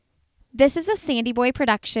This is a Sandy Boy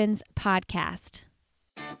Productions podcast.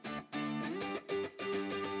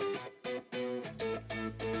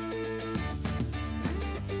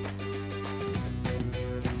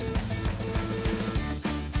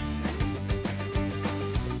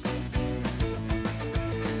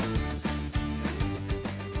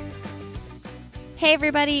 Hey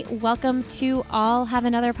everybody, welcome to All Have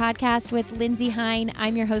Another Podcast with Lindsay Hein.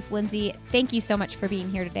 I'm your host, Lindsay. Thank you so much for being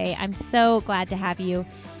here today. I'm so glad to have you.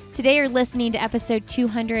 Today you're listening to episode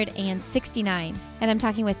 269, and I'm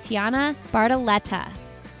talking with Tiana Bartoletta.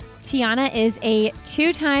 Tiana is a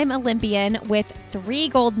two-time Olympian with 3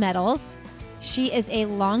 gold medals. She is a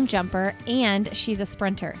long jumper, and she's a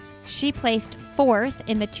sprinter. She placed 4th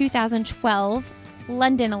in the 2012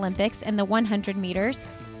 London Olympics in the 100 meters,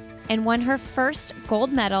 and won her first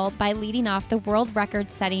gold medal by leading off the world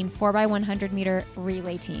record-setting 4x100 meter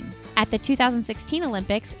relay team. At the 2016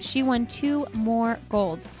 Olympics, she won 2 more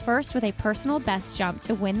golds, first with a personal best jump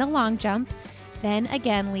to win the long jump, then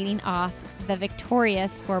again leading off the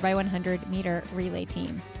victorious 4x100 meter relay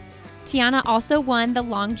team. Tiana also won the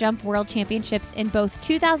long jump world championships in both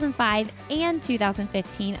 2005 and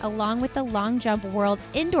 2015, along with the long jump world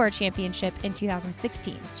indoor championship in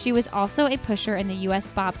 2016. She was also a pusher in the U.S.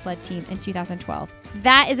 bobsled team in 2012.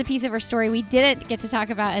 That is a piece of her story we didn't get to talk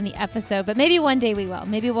about in the episode, but maybe one day we will.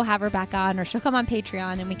 Maybe we'll have her back on, or she'll come on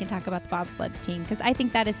Patreon and we can talk about the bobsled team, because I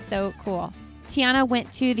think that is so cool. Tiana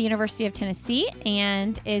went to the University of Tennessee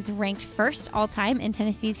and is ranked first all-time in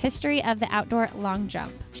Tennessee's history of the outdoor long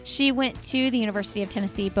jump. She went to the University of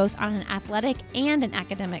Tennessee both on an athletic and an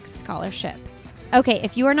academic scholarship. Okay,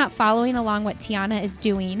 if you are not following along what Tiana is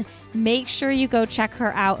doing, make sure you go check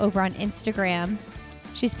her out over on Instagram.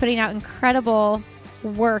 She's putting out incredible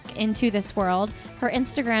work into this world. Her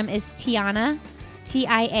Instagram is Tiana,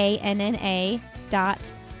 Tiana Bartoletta.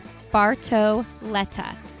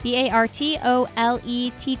 Bartoletta.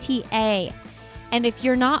 And if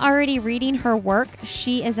you're not already reading her work,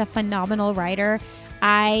 she is a phenomenal writer.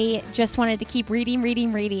 I just wanted to keep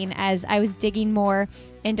reading as I was digging more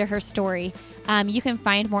into her story. You can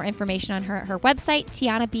find more information on her at her website,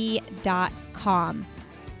 tianab.com.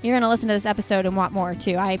 You're going to listen to this episode and want more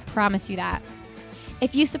too. I promise you that.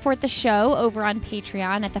 If you support the show over on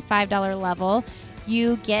Patreon at the $5 level,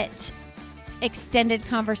 you get extended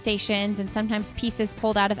conversations and sometimes pieces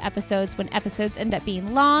pulled out of episodes when episodes end up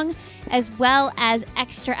being long, as well as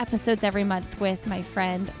extra episodes every month with my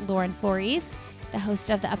friend Lauren Flores, the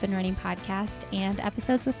host of the Up and Running podcast, and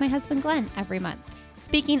episodes with my husband Glenn every month.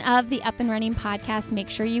 Speaking of the Up and Running podcast,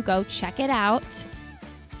 make sure you go check it out.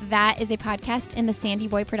 That is a podcast in the Sandy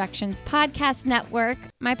Boy Productions podcast network,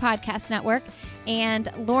 my podcast network. And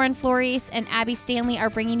Lauren Flores and Abby Stanley are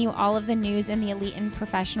bringing you all of the news in the elite and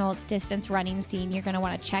professional distance running scene. You're going to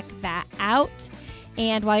want to check that out.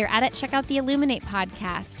 And while you're at it, check out the Illuminate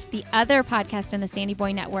podcast, the other podcast in the Sandy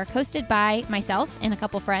Boy Network, hosted by myself and a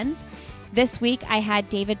couple friends. This week, I had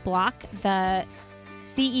David Block, the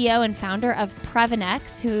CEO and founder of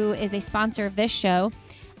Previnex, who is a sponsor of this show.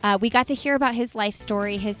 We got to hear about his life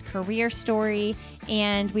story, his career story,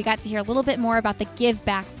 and we got to hear a little bit more about the Give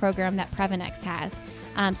Back program that Previnex has.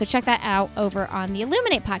 So check that out over on the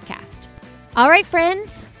Illuminate podcast. All right,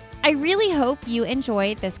 friends, I really hope you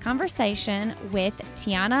enjoyed this conversation with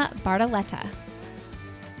Tiana Bartoletta.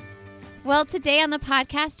 Well, today on the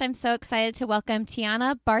podcast, I'm so excited to welcome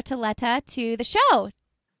Tiana Bartoletta to the show.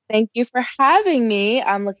 Thank you for having me.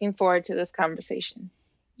 I'm looking forward to this conversation.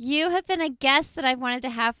 You have been a guest that I've wanted to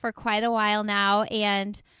have for quite a while now,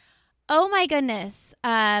 and oh my goodness,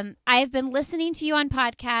 I've been listening to you on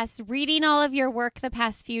podcasts, reading all of your work the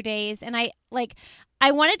past few days, and I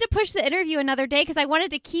wanted to push the interview another day because I wanted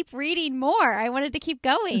to keep reading more. I wanted to keep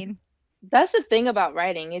going. That's the thing about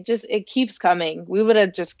writing. It keeps coming. We would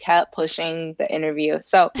have just kept pushing the interview.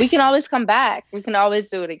 So we can always come back. We can always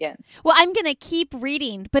do it again. Well, I'm going to keep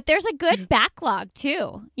reading, but there's a good backlog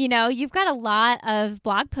too. You know, you've got a lot of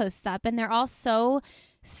blog posts up and they're all so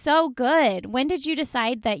good. When did you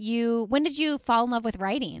decide when did you fall in love with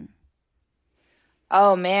writing?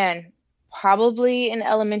 Oh man, probably in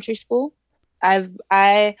elementary school.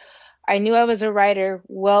 I knew I was a writer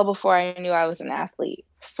well before I knew I was an athlete.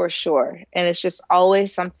 For sure. And it's just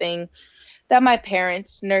always something that my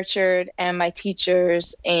parents nurtured and my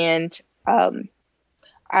teachers. And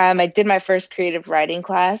I did my first creative writing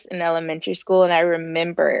class in elementary school. And I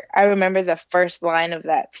remember the first line of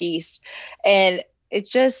that piece. And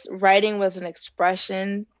it's just, writing was an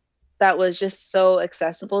expression that was just so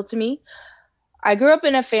accessible to me. I grew up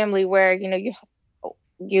in a family where,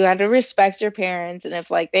 you had to respect your parents, and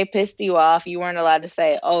if like they pissed you off, you weren't allowed to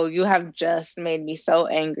say, "Oh, you have just made me so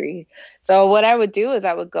angry." So what I would do is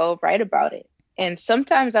I would go write about it. And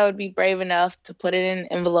sometimes I would be brave enough to put it in an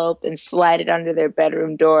envelope and slide it under their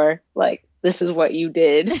bedroom door, like, this is what you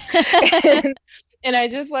did. and, and I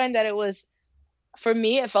just learned that it was, for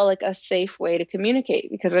me, it felt like a safe way to communicate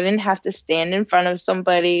because I didn't have to stand in front of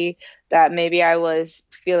somebody that maybe I was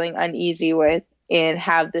feeling uneasy with and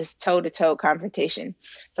have this toe to toe confrontation.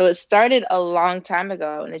 So it started a long time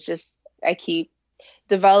ago, and it's just, I keep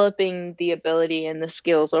developing the ability and the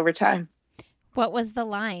skills over time. What was the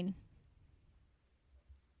line?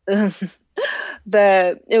 It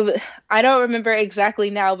was, I don't remember exactly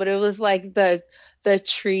now, but it was like the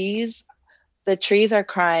trees the trees are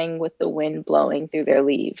crying with the wind blowing through their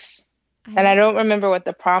leaves. And I don't remember what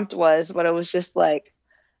the prompt was, but it was just like,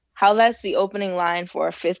 how that's the opening line for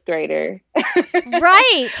a fifth grader.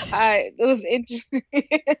 Right. It was interesting.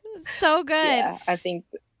 So good. Yeah, I think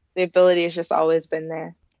the ability has just always been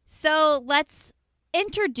there. So let's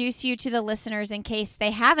introduce you to the listeners in case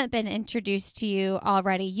they haven't been introduced to you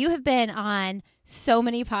already. You have been on so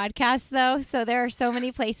many podcasts, though, so there are so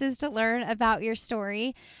many places to learn about your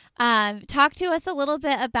story. Talk to us a little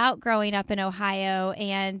bit about growing up in Ohio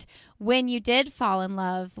and when you did fall in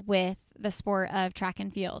love with the sport of track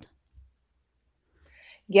and field.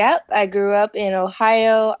 Yep, I grew up in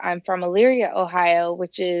Ohio. I'm from Elyria, Ohio,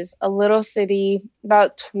 which is a little city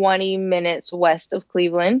about 20 minutes west of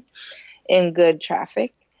Cleveland in good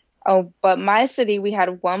traffic. Oh, but my city, we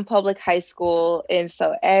had one public high school, and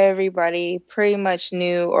so everybody pretty much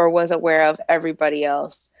knew or was aware of everybody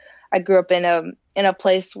else. I grew up in a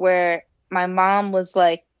place where my mom was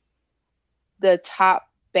like the top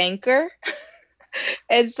banker.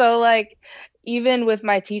 And so like even with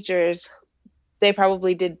my teachers, they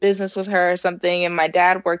probably did business with her or something. And my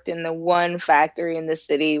dad worked in the one factory in the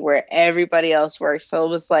city where everybody else worked. So it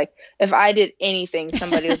was like, if I did anything,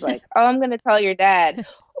 somebody was like, oh, I'm going to tell your dad.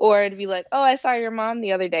 Or it'd be like, oh, I saw your mom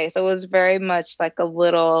the other day. So it was very much like a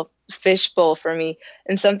little fishbowl for me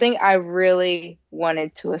and something I really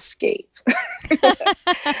wanted to escape.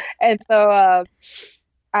 And so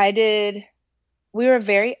I did. We were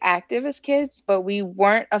very active as kids, but we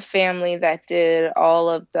weren't a family that did all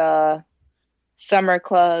of the summer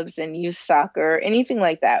clubs and youth soccer, anything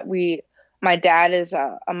like that. My dad is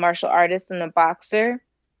a martial artist and a boxer.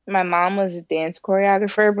 My mom was a dance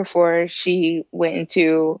choreographer before she went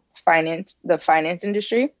into the finance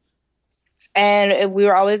industry. And we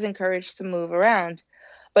were always encouraged to move around.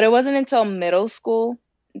 But it wasn't until middle school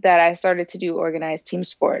that I started to do organized team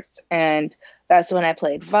sports. And that's when I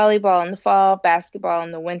played volleyball in the fall, basketball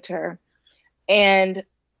in the winter. And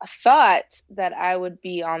I thought that I would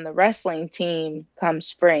be on the wrestling team come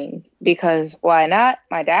spring because why not?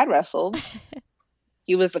 My dad wrestled.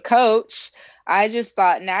 He was the coach. I just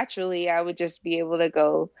thought naturally I would just be able to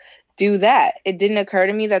go do that. It didn't occur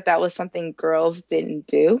to me that that was something girls didn't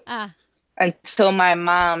do until my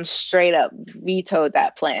mom straight up vetoed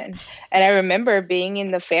that plan. And I remember being in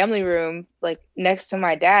the family room, like next to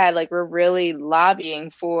my dad, like we're really lobbying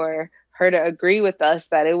for her to agree with us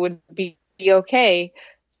that it would be okay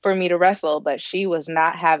for me to wrestle, but she was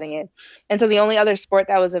not having it. And so the only other sport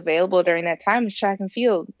that was available during that time was track and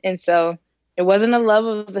field. And so it wasn't a love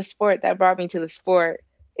of the sport that brought me to the sport.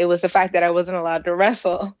 It was the fact that I wasn't allowed to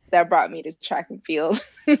wrestle that brought me to track and field.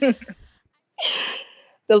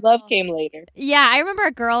 The love came later. Yeah, I remember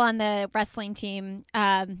a girl on the wrestling team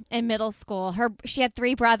in middle school. She had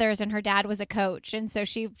 3 brothers, and her dad was a coach, and so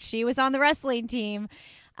she was on the wrestling team.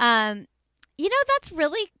 That's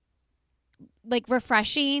really like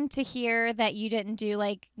refreshing to hear that you didn't do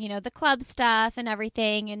like the club stuff and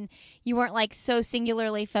everything, and you weren't like so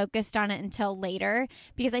singularly focused on it until later,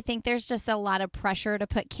 because I think there's just a lot of pressure to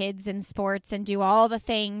put kids in sports and do all the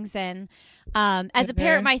things. And as a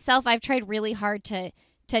parent myself, I've tried really hard to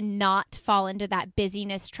not fall into that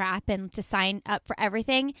busyness trap and to sign up for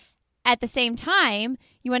everything. At the same time,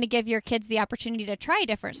 you want to give your kids the opportunity to try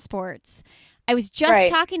different sports. I was just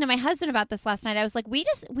talking to my husband about this last night. I was like, we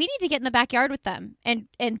need to get in the backyard with them and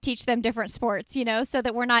teach them different sports, so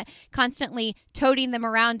that we're not constantly toting them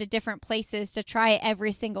around to different places to try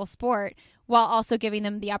every single sport while also giving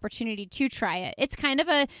them the opportunity to try it. It's kind of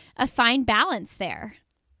a fine balance there.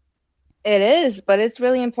 It is, but it's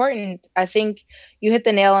really important. I think you hit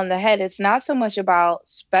the nail on the head. It's not so much about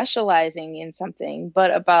specializing in something,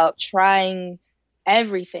 but about trying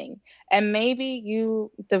everything. And maybe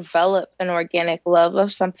you develop an organic love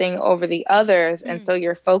of something over the others. And so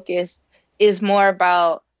your focus is more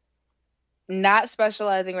about not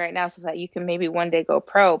specializing right now so that you can maybe one day go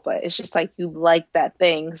pro, but it's just like you like that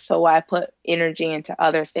thing. So I put energy into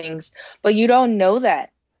other things. But you don't know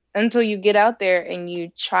that until you get out there and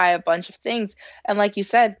you try a bunch of things. And like you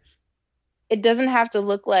said, it doesn't have to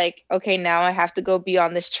look like, okay, now I have to go be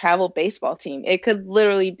on this travel baseball team. It could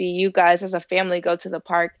literally be you guys as a family go to the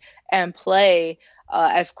park and play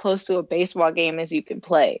as close to a baseball game as you can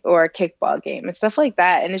play, or a kickball game and stuff like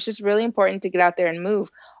that. And it's just really important to get out there and move.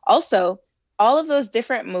 Also, all of those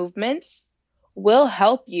different movements will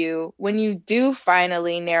help you when you do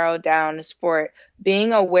finally narrow down a sport.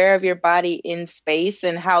 Being aware of your body in space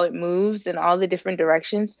and how it moves in all the different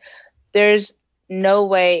directions, there's no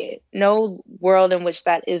way, no world in which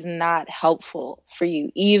that is not helpful for you,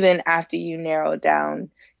 even after you narrow down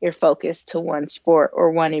your focus to one sport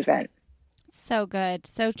or one event. So good.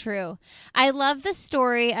 So true. I love the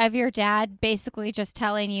story of your dad basically just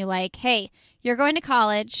telling you, like, hey, you're going to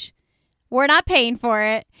college. We're not paying for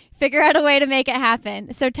it. Figure out a way to make it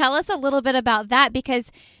happen. So tell us a little bit about that,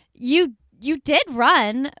 because you did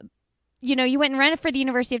run, you went and ran for the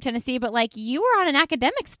University of Tennessee, but like you were on an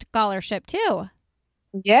academic scholarship too.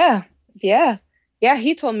 Yeah, yeah, yeah.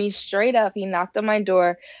 He told me straight up, he knocked on my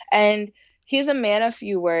door, and he's a man of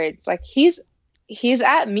few words. Like he's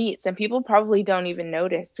at meets and people probably don't even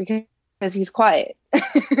notice because he's quiet. Love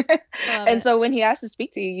And it. so when he asks to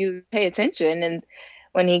speak to you, you pay attention. And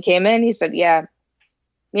when he came in, he said, "Yeah,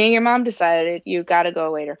 me and your mom decided you got to go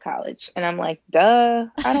away to college." And I'm like, "Duh,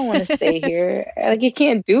 I don't want to stay here. Like, you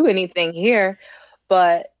can't do anything here."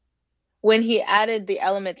 But when he added the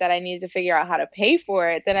element that I needed to figure out how to pay for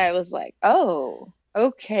it, then I was like, "Oh,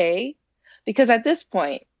 okay." Because at this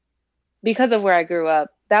point, because of where I grew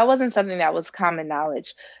up, that wasn't something that was common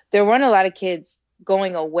knowledge. There weren't a lot of kids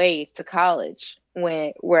going away to college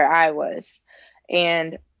where I was.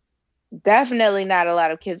 And definitely not a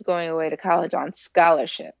lot of kids going away to college on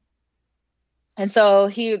scholarship. And so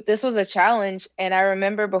this was a challenge. And I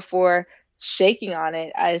remember before shaking on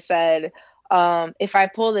it, I said, if I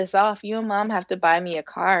pull this off, you and mom have to buy me a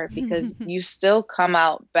car, because you still come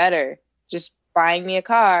out better just buying me a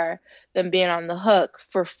car than being on the hook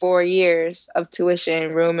for 4 years of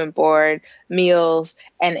tuition, room and board, meals,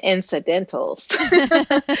 and incidentals,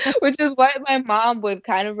 which is what my mom would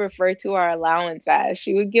kind of refer to our allowance as.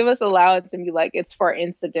 She would give us allowance and be like, "It's for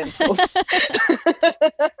incidentals."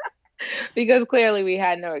 Because clearly we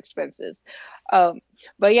had no expenses. Um,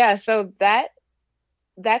 but yeah, so that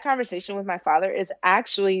conversation with my father is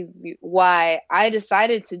actually why I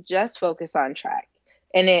decided to just focus on track.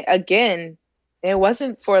 And it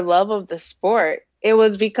wasn't for love of the sport. It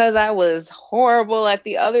was because I was horrible at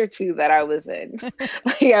the other two that I was in.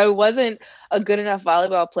 Like, I wasn't a good enough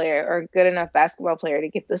volleyball player or a good enough basketball player to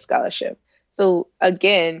get the scholarship. So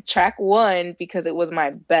again, track won because it was my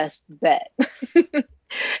best bet.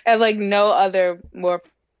 And like no other more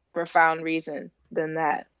profound reason than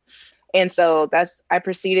that. And so I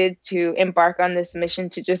proceeded to embark on this mission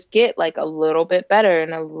to just get like a little bit better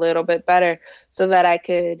and a little bit better so that I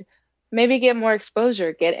could maybe get more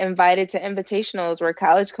exposure, get invited to invitationals where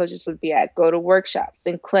college coaches would be at, go to workshops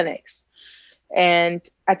and clinics. And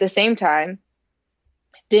at the same time,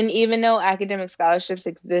 didn't even know academic scholarships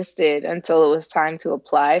existed until it was time to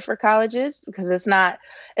apply for colleges, because it's not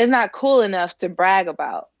cool enough to brag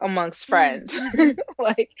about amongst friends. Mm-hmm.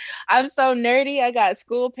 Like, I'm so nerdy, I got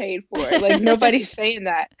school paid for. Like, nobody's saying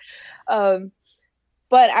that. Um,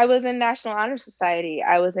 but I was in National Honor Society.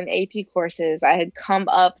 I was in AP courses. I had come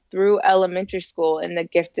up through elementary school in the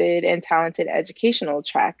gifted and talented educational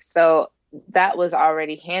track. So that was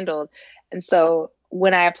already handled. And so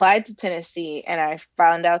when I applied to Tennessee and I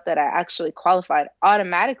found out that I actually qualified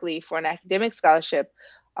automatically for an academic scholarship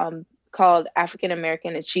called African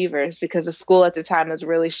American Achievers, because the school at the time was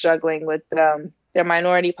really struggling with their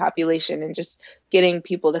minority population and just getting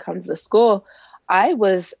people to come to the school, I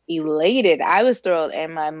was elated. I was thrilled.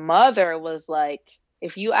 And my mother was like,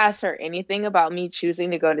 if you ask her anything about me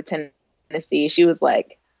choosing to go to Tennessee, she was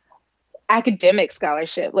like, academic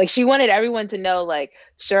scholarship. Like, she wanted everyone to know, like,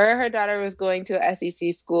 sure, her daughter was going to a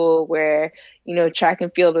SEC school where, track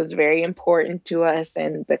and field was very important to us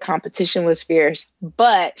and the competition was fierce,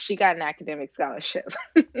 but she got an academic scholarship.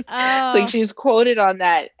 Like, Oh, she's quoted on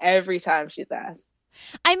that every time she's asked.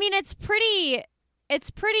 I mean, it's pretty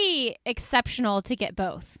exceptional to get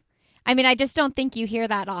both. I mean, I just don't think you hear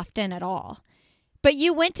that often at all. But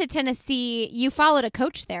you went to Tennessee, you followed a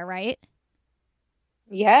coach there, right?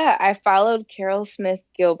 Yeah, I followed Carol Smith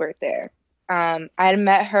Gilbert there. I had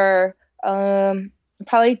met her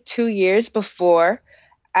probably 2 years before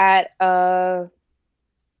at a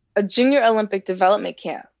junior Olympic development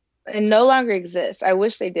camp. and no longer exists. I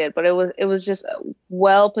wish they did, but it was just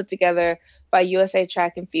well put together by USA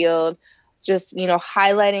Track and Field, just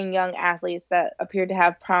highlighting young athletes that appeared to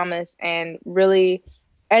have promise and really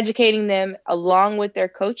educating them along with their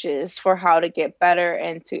coaches for how to get better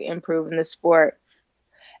and to improve in the sport.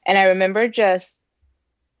 And I remember just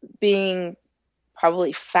being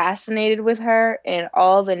probably fascinated with her and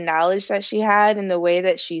all the knowledge that she had and the way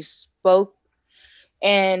that she spoke,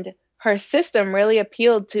 and her system really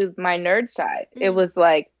appealed to my nerd side. It was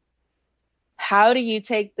like, how do you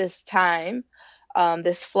take this time,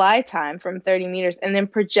 this fly time from 30 meters, and then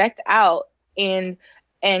project out and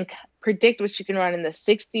predict what you can run in the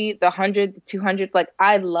 60, the 100, the 200? Like,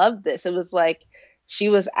 I love this. It was like she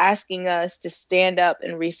was asking us to stand up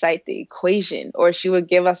and recite the equation, or she would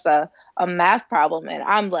give us a math problem, and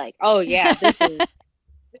I'm like, oh yeah, this is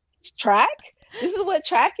track. This is what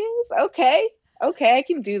track is. Okay, I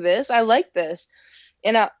can do this. I like this.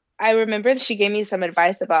 And I remember she gave me some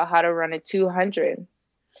advice about how to run a 200.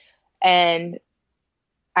 And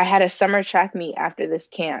I had a summer track meet after this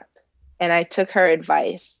camp, and I took her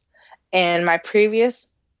advice. And my previous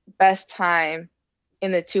best time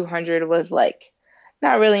in the 200 was like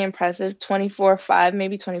not really impressive, 24.5,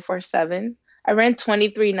 maybe 24.7. I ran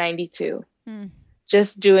 23.92.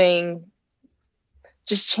 Just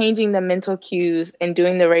changing the mental cues and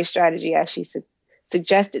doing the race strategy as she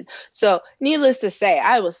suggested. So needless to say,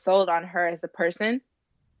 I was sold on her as a person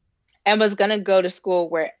and was going to go to school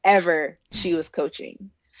wherever she was coaching.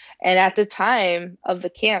 And at the time of the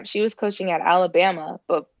camp, she was coaching at Alabama,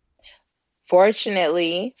 but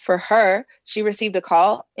fortunately for her, she received a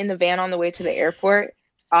call in the van on the way to the airport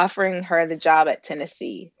offering her the job at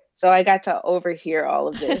Tennessee. So I got to overhear all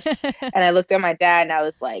of this. And I looked at my dad and I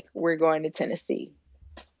was like, we're going to Tennessee.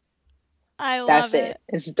 That's it.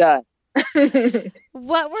 It's done.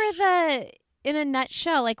 What were in a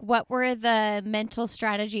nutshell, like what were the mental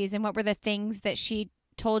strategies and what were the things that she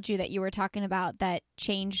told you that you were talking about that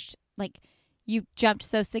changed, like you jumped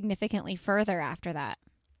so significantly further after that?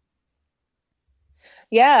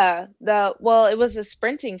 Yeah, it was the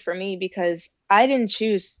sprinting for me because I didn't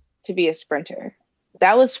choose to be a sprinter.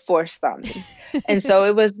 That was forced on me. And so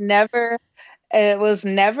it was never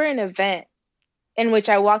an event in which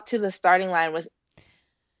I walked to the starting line with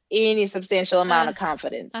any substantial amount of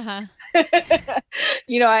confidence. I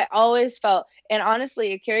always felt, and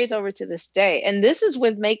honestly, it carries over to this day. And this is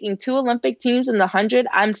with making 2 Olympic teams in the 100.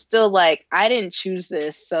 I'm still like, I didn't choose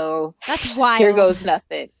this, so that's wild. Here goes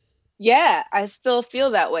nothing. Yeah, I still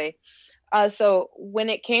feel that way. So when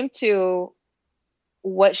it came to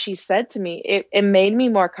what she said to me, it made me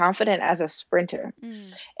more confident as a sprinter.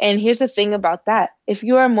 And here's the thing about that. If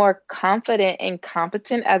you are more confident and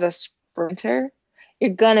competent as a sprinter, you're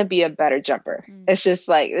going to be a better jumper. It's just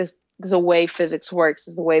like, it's the way physics works,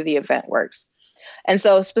 is the way the event works. And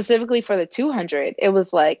so specifically for the 200, it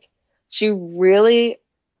was like, she really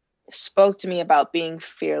spoke to me about being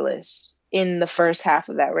fearless in the first half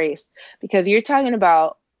of that race, because you're talking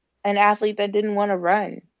about an athlete that didn't want to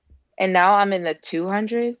run. And now I'm in the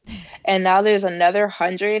 200, and now there's another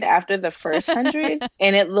 100 after the first 100,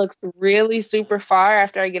 and it looks really super far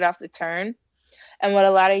after I get off the turn. And what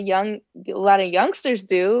a lot of youngsters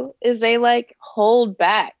do is they like hold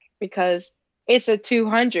back because it's a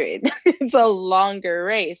 200. It's a longer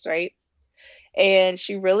race, right? And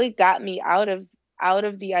she really got me out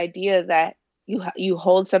of the idea that you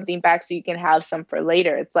hold something back so you can have some for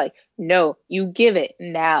later. It's like, no, you give it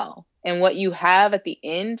now. And what you have at the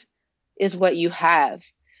end is what you have.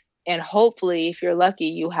 And hopefully, if you're lucky,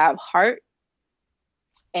 you have heart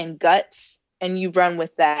and guts, and you run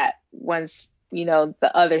with that once,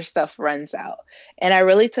 the other stuff runs out. And I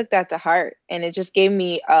really took that to heart. And it just gave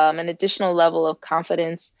me an additional level of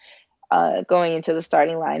confidence going into the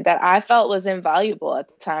starting line that I felt was invaluable at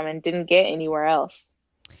the time and didn't get anywhere else.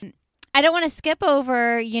 I don't want to skip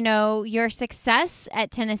over, your success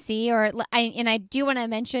at Tennessee, and I do want to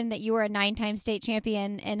mention that you were a 9-time state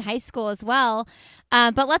champion in high school as well.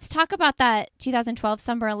 But let's talk about that 2012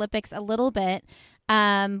 Summer Olympics a little bit.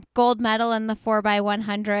 Gold medal in the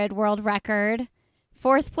 4x100 world record,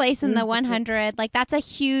 4th place in the 100. Like, that's a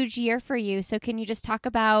huge year for you. So can you just talk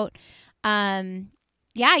about,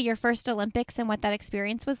 your first Olympics and what that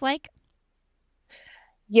experience was like?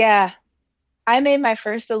 Yeah. I made my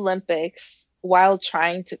first Olympics while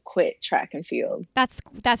trying to quit track and field. That's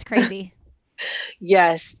crazy.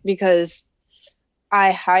 Yes, because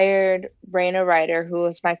I hired Raina Ryder, who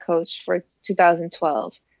was my coach for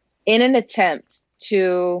 2012, in an attempt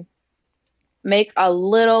to make a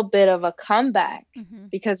little bit of a comeback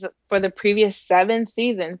because for the previous 7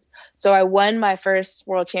 seasons. So I won my first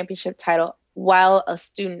world championship title while a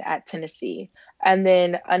student at Tennessee. And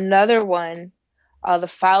then another one the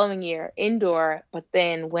following year, indoor, but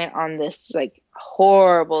then went on this like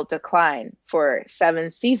horrible decline for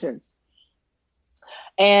 7 seasons.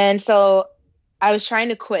 And so I was trying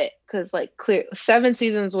to quit because like 7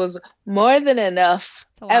 seasons was more than enough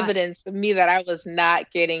evidence of me that I was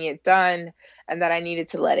not getting it done and that I needed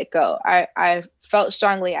to let it go. I felt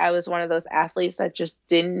strongly I was one of those athletes that just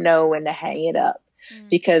didn't know when to hang it up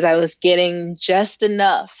because I was getting just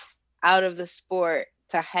enough out of the sport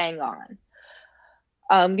to hang on.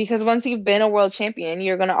 Because once you've been a world champion,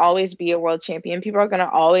 you're going to always be a world champion. People are going to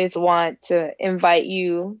always want to invite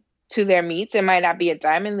you to their meets. It might not be a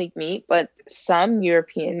Diamond League meet, but some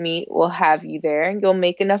European meet will have you there and you'll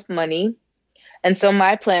make enough money. And so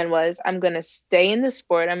my plan was I'm going to stay in the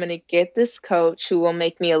sport. I'm going to get this coach who will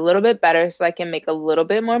make me a little bit better so I can make a little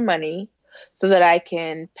bit more money so that I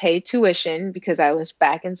can pay tuition because I was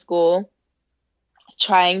back in school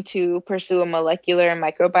trying to pursue a molecular and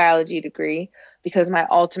microbiology degree because my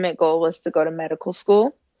ultimate goal was to go to medical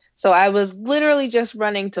school. So I was literally just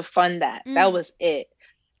running to fund that. That was it.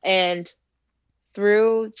 And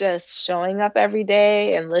through just showing up every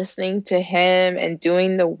day and listening to him and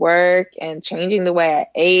doing the work and changing the way I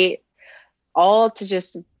ate, all to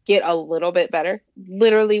just get a little bit better,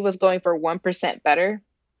 literally was going for 1% better.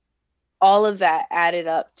 All of that added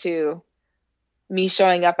up to me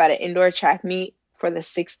showing up at an indoor track meet for the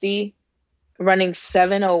 60, running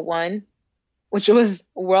 7:01, which was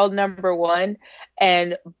world number 1.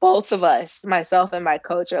 And both of us, myself and my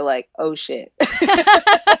coach, are like, oh shit.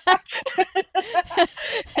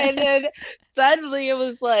 And then suddenly it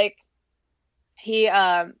was like, he,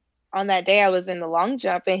 on that day I was in the long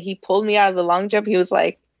jump and he pulled me out of the long jump. He was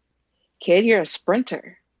like, kid, you're a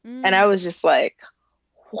sprinter. And I was just like,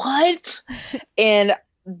 what? And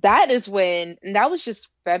that was just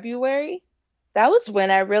February. That was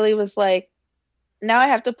when I really was like, now I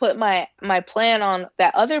have to put my plan on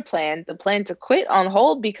that other plan, the plan to quit, on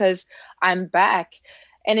hold because I'm back.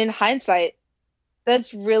 And in hindsight,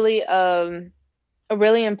 that's really a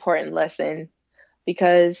really important lesson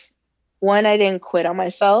because one, I didn't quit on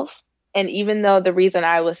myself. And even though the reason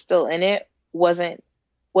I was still in it wasn't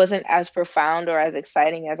as profound or as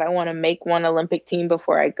exciting as I want to make one Olympic team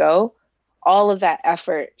before I go, all of that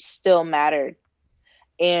effort still mattered.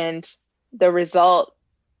 And the result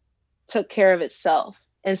took care of itself.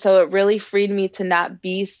 And so it really freed me to not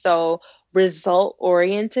be so result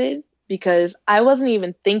oriented because I wasn't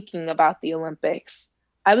even thinking about the Olympics.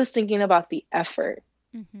 I was thinking about the effort.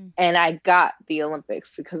 And I got the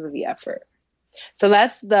Olympics because of the effort. So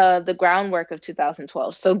that's the groundwork of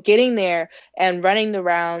 2012. So getting there and running the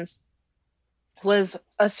rounds was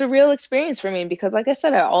a surreal experience for me because, like I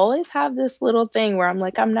said, I always have this little thing where I'm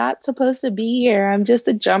like, I'm not supposed to be here. I'm just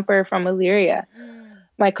a jumper from Elyria.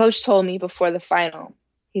 My coach told me before the final,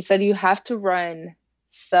 he said, you have to run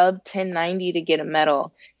sub 1090 to get a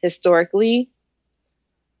medal. Historically,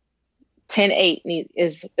 10:8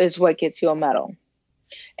 is what gets you a medal.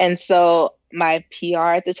 And so my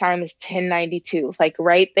PR at the time is 1092, like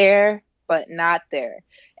right there, but not there.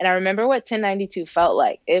 And I remember what 1092 felt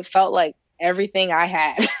like. It felt like everything I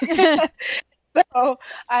had. So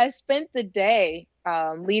I spent the day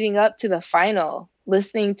leading up to the final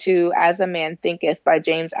listening to As a Man Thinketh by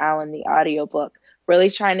James Allen, the audiobook,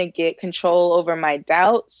 really trying to get control over my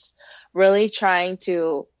doubts, really trying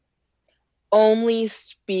to only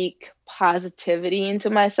speak positivity into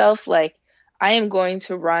myself. Like, I am going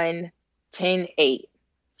to run 10:8.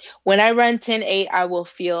 When I run 10:8, I will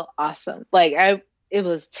feel awesome. Like it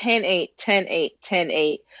was 10:8, 10:8,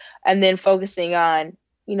 10:8, and then focusing on,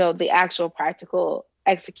 the actual practical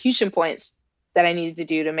execution points that I needed to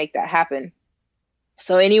do to make that happen.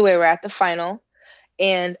 So anyway, we're at the final,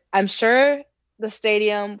 and I'm sure the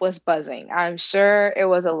stadium was buzzing. I'm sure it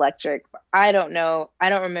was electric. I don't know. I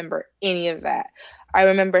don't remember any of that. I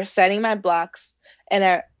remember setting my blocks, and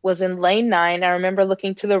I was in lane 9. I remember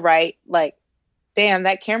looking to the right, like, damn,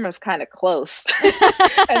 that camera's kind of close.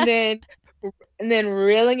 and then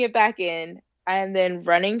reeling it back in and then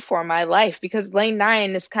running for my life because lane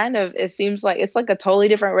 9 is it seems like it's like a totally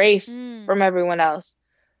different race from everyone else.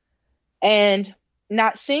 And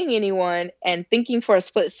not seeing anyone and thinking for a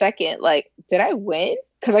split second, like, did I win?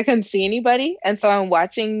 Because I couldn't see anybody. And so I'm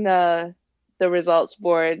watching the results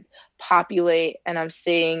board populate, and I'm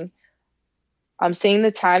seeing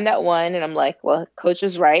the time that won, and I'm like, well, coach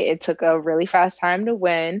was right. It took a really fast time to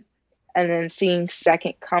win. And then seeing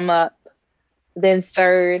second come up, then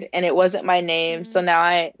third, and it wasn't my name. So now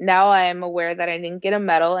I am aware that I didn't get a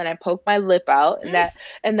medal, and I poked my lip out,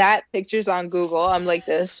 and that picture's on Google. I'm like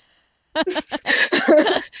this.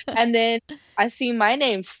 And then I see my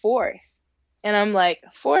name fourth. And I'm like,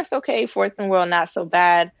 fourth, okay, fourth in the world, not so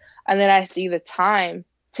bad. And then I see the time,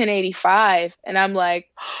 10:85, and I'm like,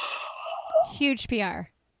 Huge PR.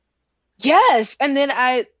 yes. And then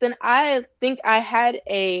I think I had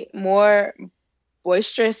a more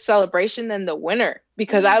boisterous celebration than the winner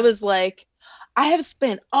because I was like, I have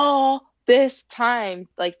spent all this time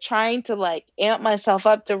like trying to like amp myself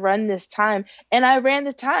up to run this time, and I ran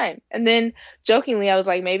the time. And then jokingly I was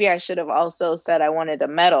like, maybe I should have also said I wanted a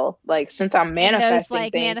medal, like since I'm And those manifesting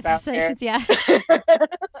like things out there. manifestations, yeah.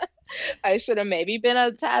 I should have maybe been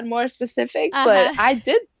a tad more specific, but Uh-huh. I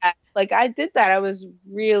did that. Like I did that. I was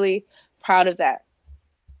really proud of that.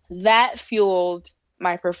 That fueled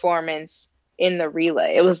my performance in the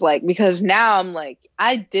relay. It was like, because now I'm like,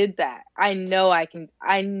 I did that. I know I can,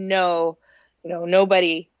 I know,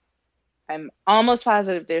 nobody, I'm almost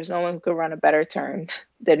positive there's no one who could run a better turn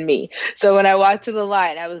than me. So when I walked to the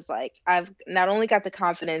line, I was like, I've not only got the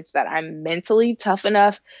confidence that I'm mentally tough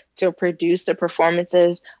enough to produce the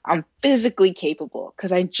performances, I'm physically capable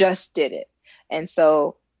because I just did it. And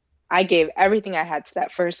so I gave everything I had to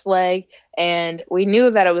that first leg, and we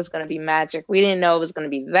knew that it was going to be magic. We didn't know it was going to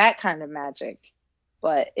be that kind of magic,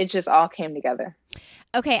 but it just all came together.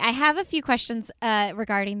 Okay, I have a few questions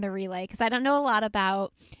regarding the relay because I don't know a lot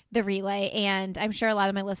about the relay, and I'm sure a lot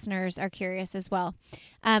of my listeners are curious as well.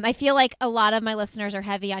 I feel like a lot of my listeners are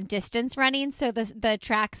heavy on distance running, so the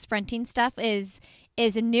track sprinting stuff is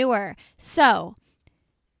newer. So,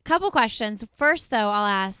 couple questions. First, though, I'll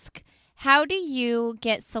ask, how do you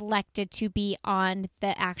get selected to be on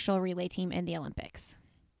the actual relay team in the Olympics?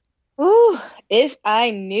 Ooh, if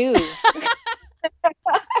I knew.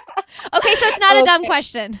 Okay, so it's not a dumb Okay.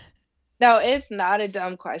 question. No, it's not a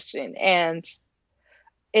dumb question. And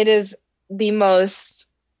it is the most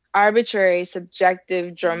arbitrary,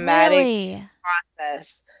 subjective, dramatic Really?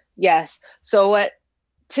 process. Yes. So what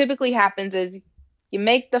typically happens is you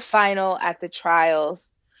make the final at the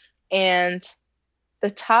trials, and the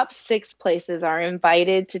top six places are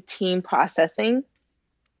invited to team processing,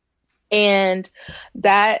 and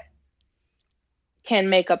that can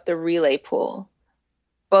make up the relay pool.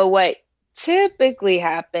 But what typically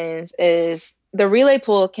happens is the relay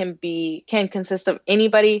pool can consist of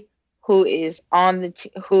anybody who is on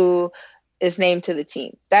who is named to the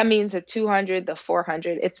team. That means the 200, the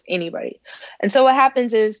 400, it's anybody. And so what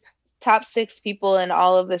happens is top six people in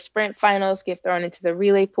all of the sprint finals get thrown into the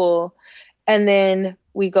relay pool, and then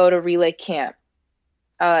we go to relay camp.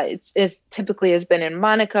 It's typically has been in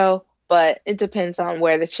Monaco, but it depends on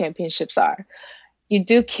where the championships are. You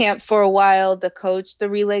do camp for a while. The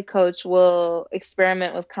relay coach will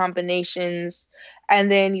experiment with combinations, and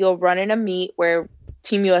then you'll run in a meet where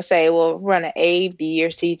Team USA will run an A, B, or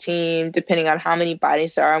C team, depending on how many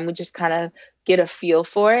bodies there are, and we just kind of get a feel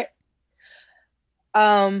for it.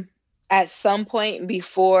 At some point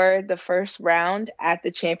before the first round at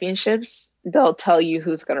the championships, they'll tell you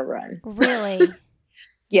who's going to run. Really?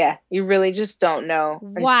 Yeah, you really just don't know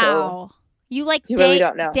until Wow. You like you really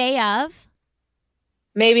don't know. day of?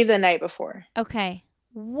 Maybe the night before. Okay.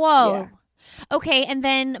 Whoa. Yeah. Okay, and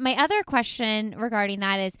then my other question regarding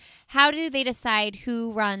that is, how do they decide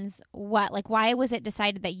who runs what? Like, why was it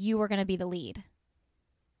decided that you were going to be the lead?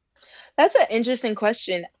 That's an interesting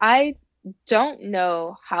question. I don't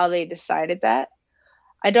know how they decided that.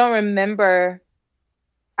 I don't remember.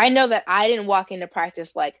 I know that I didn't walk into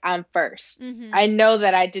practice like I'm 1st. Mm-hmm. I know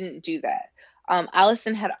that I didn't do that.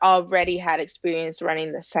 Allison had already had experience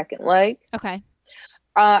running the second leg. Okay.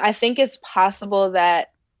 I think it's possible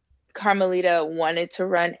that Carmelita wanted to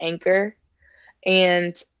run anchor,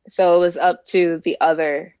 and so it was up to the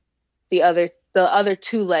other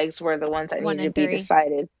two legs were the ones that One needed to and be three.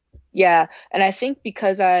 decided. Yeah, and I think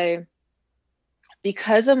because of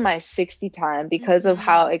my 60 time, because of Mhm.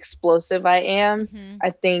 how explosive I am, Mhm.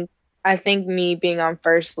 I think me being on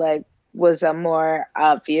first leg was a more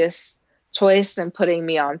obvious choice than putting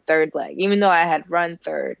me on third leg. Even though I had run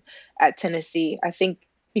third at Tennessee, I think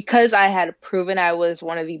because I had proven I was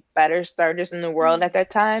one of the better starters in the world at that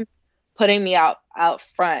time, putting me out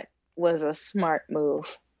front was a smart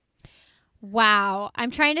move. Wow. I'm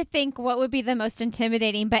trying to think what would be the most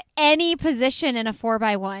intimidating, but any position in a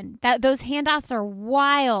 4x1. That those handoffs are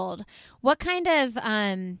wild. What kind of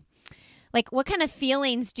what kind of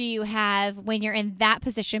feelings do you have when you're in that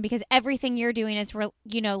position, because everything you're doing is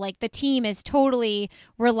like the team is totally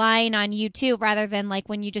relying on you too, rather than like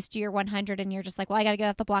when you just do your 100 and you're just like, well, I got to get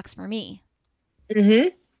out the blocks for me.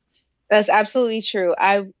 Mhm. That's absolutely true.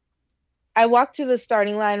 I walked to the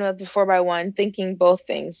starting line with the 4x1 thinking both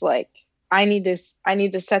things, like I need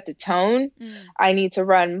to set the tone. I need to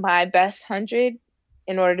run my best 100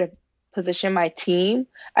 in order to position my team.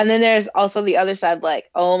 And then there's also the other side, like,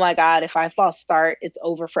 oh my God, if I false start, it's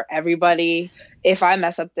over for everybody. If I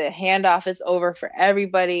mess up the handoff, it's over for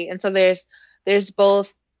everybody. And so there's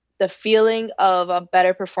both the feeling of a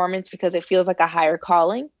better performance because it feels like a higher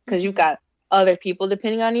calling because you've got other people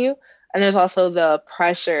depending on you. And there's also the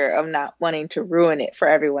pressure of not wanting to ruin it for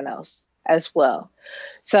everyone else as well.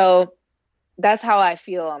 So that's how I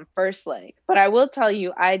feel on first leg. But I will tell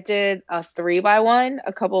you, I did a 3x1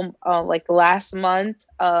 a couple like last month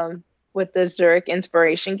with the Zurich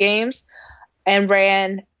Inspiration Games and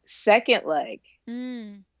ran second leg.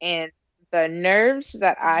 And the nerves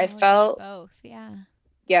that I felt, both,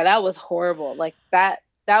 yeah, that was horrible. Like that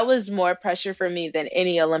was more pressure for me than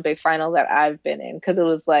any Olympic final that I've been in because it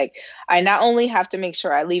was like I not only have to make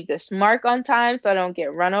sure I leave this mark on time so I don't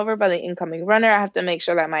get run over by the incoming runner, I have to make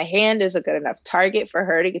sure that my hand is a good enough target for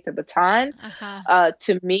her to get the baton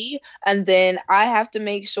to me, and then I have to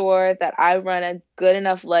make sure that I run a good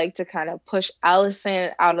enough leg to kind of push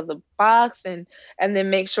Allison out of the box and then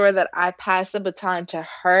make sure that I pass the baton to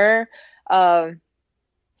her.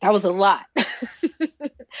 That was a lot.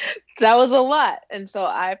 That was a lot. And so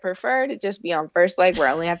I prefer to just be on first leg where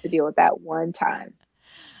I only have to deal with that one time.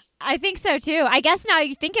 I think so too. I guess now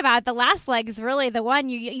you think about it, the last leg is really the one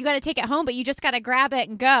you got to take it home, but you just got to grab it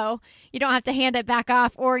and go. You don't have to hand it back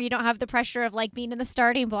off, or you don't have the pressure of like being in the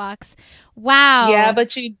starting blocks. Wow. Yeah,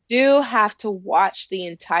 but you do have to watch the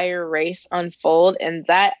entire race unfold, and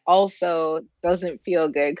that also doesn't feel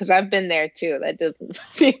good because I've been there too. That doesn't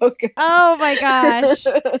feel good. Oh my gosh.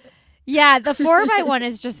 Yeah, the 4x1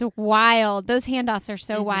 is just wild. Those handoffs are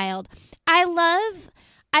so wild. I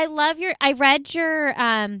read your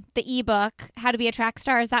the ebook, How to Be a Track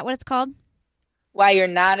Star. Is that what it's called? Why You're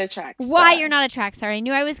Not a Track Star. Why You're Not a Track Star. I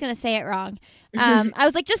knew I was going to say it wrong. I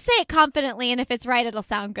was like, just say it confidently, and if it's right, it'll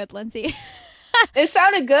sound good, Lindsay. It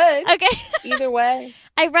sounded good. Okay. Either way.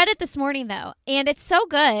 I read it this morning, though, and it's so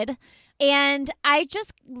good. And I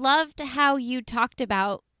just loved how you talked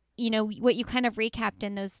about, you know, what you kind of recapped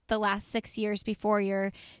in the last 6 years before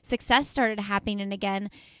your success started happening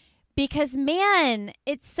again. Because, man,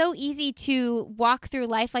 it's so easy to walk through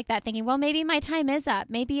life like that thinking, well, maybe my time is up.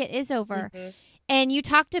 Maybe it is over. And you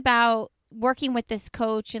talked about working with this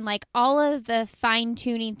coach and like all of the fine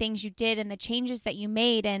tuning things you did and the changes that you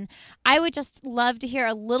made. And I would just love to hear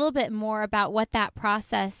a little bit more about what that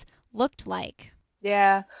process looked like.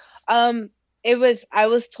 Yeah. I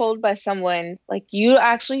was told by someone, like, you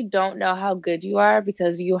actually don't know how good you are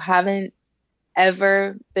because you haven't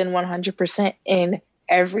ever been 100% in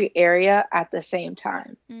every area at the same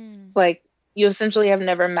time. It's like you essentially have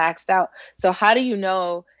never maxed out. So how do you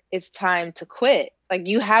know it's time to quit? Like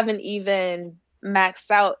you haven't even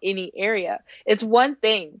maxed out any area. It's one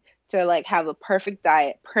thing to like have a perfect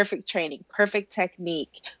diet, perfect training, perfect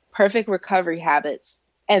technique, perfect recovery habits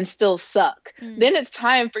and still suck. Then it's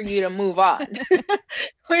time for you to move on.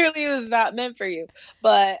 Clearly it was not meant for you.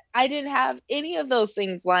 But I didn't have any of those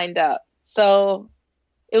things lined up. So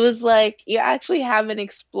it was like you actually haven't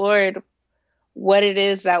explored what it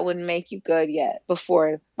is that would make you good yet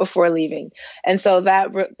before leaving. And so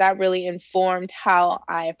that really informed how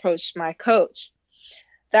I approached my coach.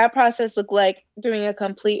 That process looked like doing a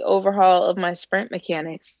complete overhaul of my sprint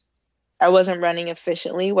mechanics. I wasn't running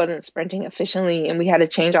efficiently, wasn't sprinting efficiently, and we had to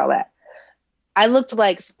change all that. I looked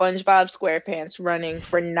like SpongeBob SquarePants running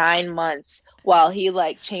for 9 months while he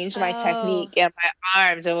like changed my technique and my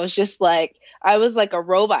arms. It was just like, I was like a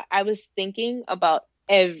robot. I was thinking about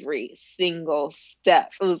every single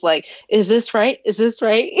step. It was like, is this right? Is this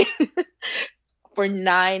right? For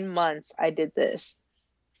 9 months, I did this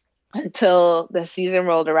until the season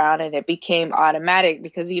rolled around and it became automatic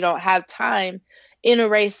because you don't have time in a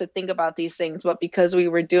race to think about these things. But because we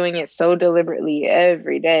were doing it so deliberately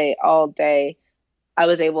every day, all day, I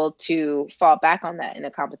was able to fall back on that in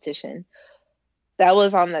a competition. That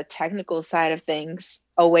was on the technical side of things.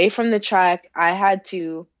 Away from the track, I had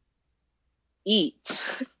to eat.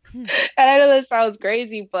 And I know this sounds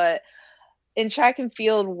crazy, but in track and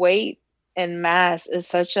field, weight and mass is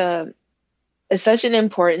such an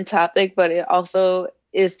important topic, but it also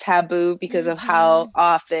is taboo because of how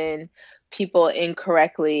often people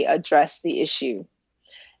incorrectly address the issue.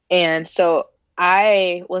 And so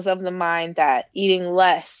I was of the mind that eating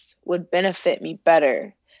less would benefit me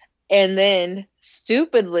better. And then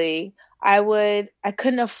stupidly, I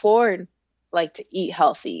couldn't afford like to eat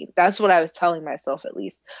healthy. That's what I was telling myself, at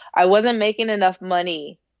least. I wasn't making enough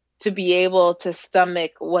money to be able to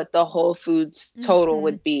stomach what the Whole Foods total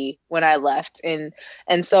would be when I left. And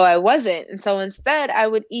so I wasn't. And so instead I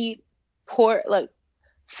would eat like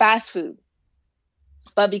fast food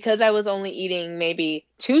But because I was only eating maybe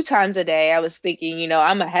 2 times a day, I was thinking,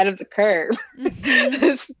 I'm ahead of the curve,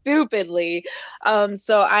 Mm-hmm. stupidly.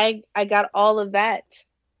 So I got all of that,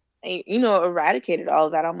 eradicated all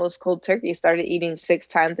of that almost cold turkey. Started eating 6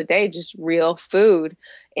 times a day, just real food.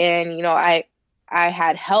 And, I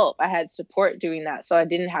had help. I had support doing that. So I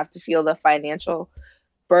didn't have to feel the financial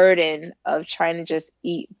burden of trying to just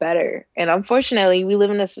eat better. And unfortunately, we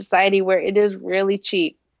live in a society where it is really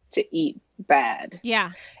cheap to eat bad.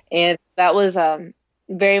 Yeah. And that was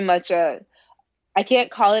very much I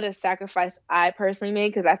can't call it a sacrifice I personally made,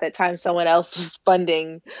 because at that time someone else was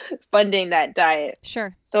funding that diet.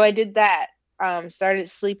 Sure. So I did that. Started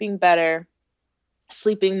sleeping better,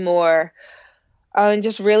 sleeping more, and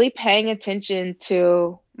just really paying attention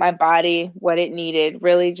to my body, what it needed,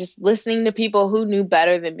 really just listening to people who knew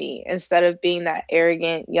better than me, instead of being that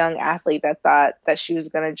arrogant young athlete that thought that she was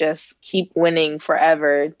going to just keep winning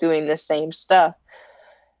forever doing the same stuff.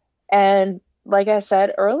 And like I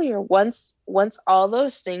said earlier, once all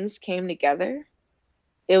those things came together,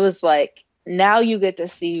 it was like, now you get to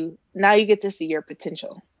see your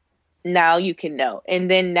potential. Now you can know. And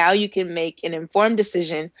then now you can make an informed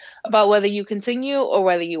decision about whether you continue or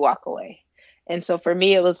whether you walk away. And so for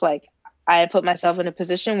me, it was like, I had put myself in a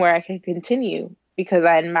position where I could continue because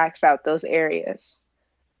I had maxed out those areas.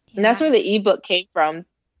 Yeah. And that's where the ebook came from.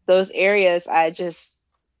 Those areas I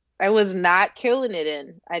was not killing it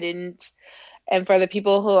in. I didn't. And for the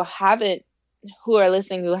people who are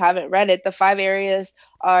listening, who haven't read it, the 5 areas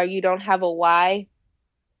are: you don't have a why.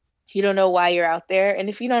 You don't know why you're out there. And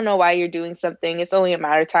if you don't know why you're doing something, it's only a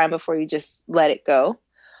matter of time before you just let it go.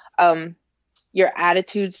 Your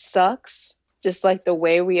attitude sucks. Just like the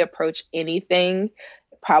way we approach anything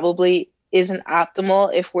probably isn't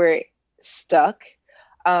optimal if we're stuck.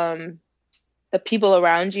 The people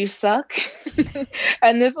around you suck.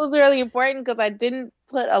 And this was really important because I didn't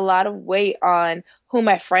put a lot of weight on who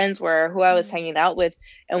my friends were, who I was hanging out with,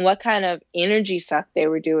 and what kind of energy suck they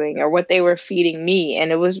were doing or what they were feeding me.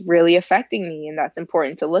 And it was really affecting me. And that's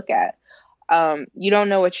important to look at. You don't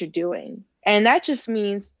know what you're doing. And that just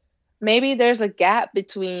means maybe there's a gap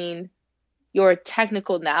between your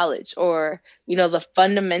technical knowledge or, the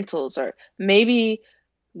fundamentals, or maybe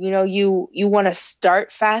you want to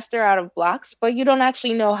start faster out of blocks, but you don't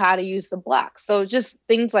actually know how to use the blocks. So just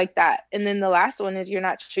things like that. And then the last one is you're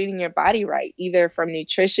not treating your body right, either from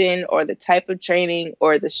nutrition or the type of training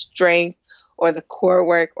or the strength or the core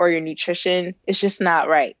work or your nutrition. It's just not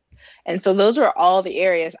right. And so those were all the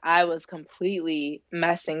areas I was completely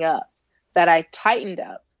messing up, that I tightened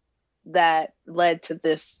up, that led to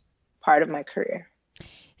this part of my career.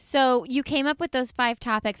 So you came up with those 5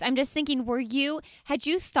 topics. I'm just thinking, had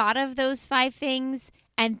you thought of those 5 things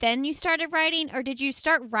and then you started writing, or did you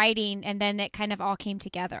start writing and then it kind of all came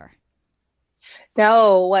together?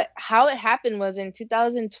 No, how it happened was in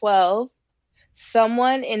 2012,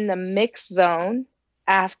 someone in the mix zone,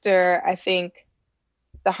 after I think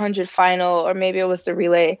the 100 final, or maybe it was the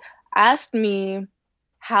relay, asked me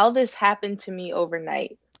how this happened to me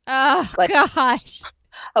overnight. Oh, gosh.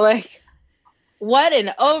 Like, what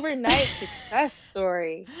an overnight success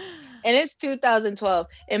story. And it's 2012.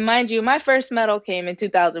 And mind you, my first medal came in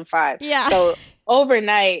 2005. Yeah. So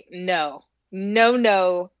overnight, no.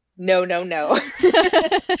 And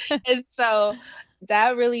so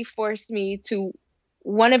that really forced me to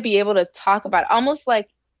want to be able to talk about it, almost like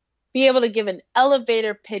be able to give an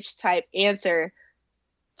elevator pitch type answer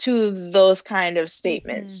to those kind of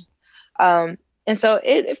statements. Mm-hmm. And so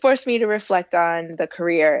it forced me to reflect on the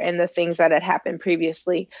career and the things that had happened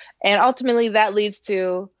previously. And ultimately that leads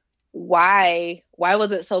to why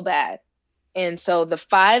was it so bad? And so the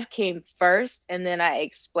 5 came first, and then I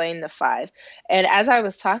explained the 5. And as I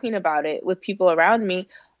was talking about it with people around me,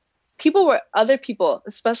 other people,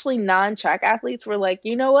 especially non-track athletes, were like,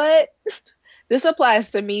 you know what? This applies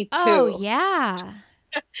to me too. Oh, yeah.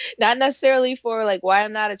 Not necessarily for like why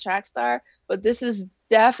I'm not a track star, but this is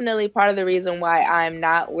definitely part of the reason why I'm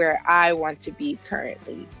not where I want to be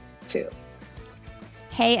currently too.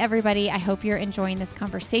 Hey everybody, I hope you're enjoying this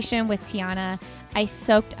conversation with Tiana. I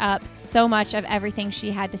soaked up so much of everything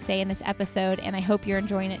she had to say in this episode, and I hope you're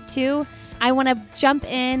enjoying it too. I want to jump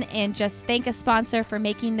in and just thank a sponsor for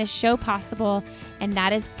making this show possible, and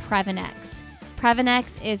that is Previnex.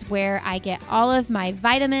 Previnex is where I get all of my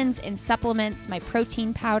vitamins and supplements, my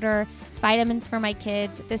protein powder, vitamins for my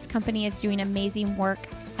kids. This company is doing amazing work.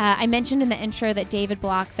 I mentioned in the intro that David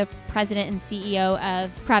Block, the president and CEO of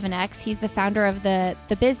Previnex, he's the founder of the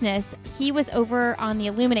business. He was over on the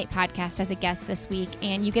Illuminate podcast as a guest this week,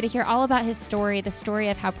 and you get to hear all about his story, the story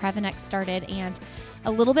of how Previnex started, and a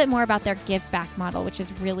little bit more about their give back model, which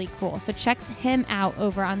is really cool. So check him out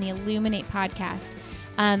over on the Illuminate podcast.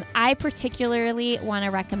 I particularly want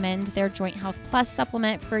to recommend their Joint Health Plus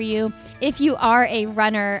supplement for you. If you are a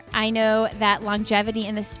runner, I know that longevity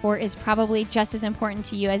in the sport is probably just as important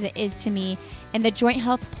to you as it is to me. And the Joint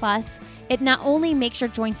Health Plus, it not only makes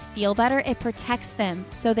your joints feel better, it protects them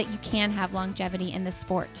so that you can have longevity in the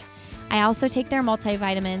sport. I also take their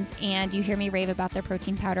multivitamins, and you hear me rave about their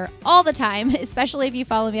protein powder all the time, especially if you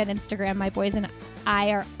follow me on Instagram. My boys and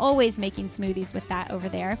I are always making smoothies with that over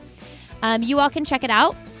there. You all can check it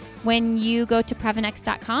out. When you go to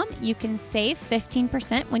Previnex.com, you can save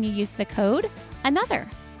 15% when you use the code ANOTHER.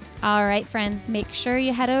 All right, friends, make sure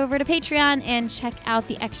you head over to Patreon and check out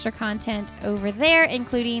the extra content over there,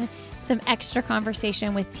 including some extra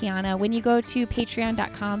conversation with Tiana. When you go to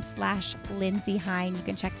patreon.com/Lindsey Hein, you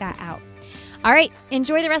can check that out. All right,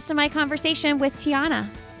 enjoy the rest of my conversation with Tiana.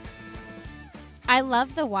 I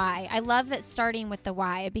love the why. I love that starting with the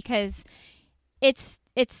why, because it's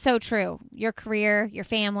so true. Your career, your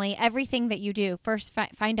family, everything that you do, first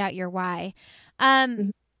find out your why.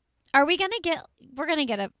 We're going to get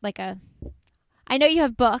I know you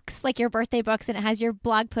have books, like your birthday books, and it has your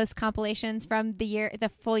blog post compilations from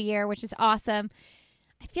the full year, which is awesome.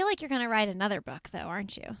 I feel like you're going to write another book though,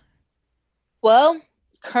 aren't you? Well,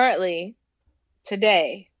 currently,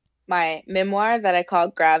 today, my memoir that I call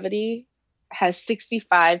Gravity has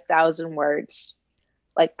 65,000 words.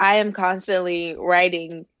 Like, I am constantly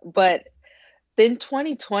writing, but then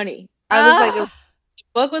 2020, I was like, the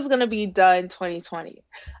book was going to be done 2020.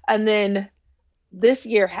 And then this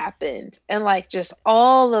year happened, and like just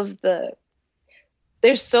all of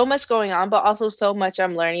there's so much going on, but also so much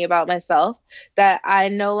I'm learning about myself that I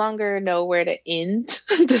no longer know where to end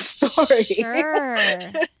the story. Sure.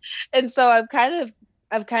 And so I've kind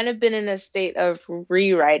of been in a state of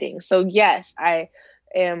rewriting. So yes, I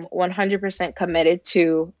am 100% committed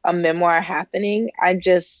to a memoir happening. I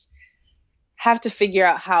just have to figure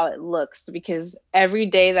out how it looks, because every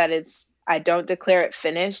day that I don't declare it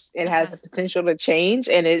finished, it has the potential to change,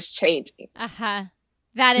 and it's changing. That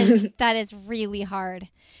is really hard,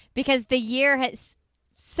 because the year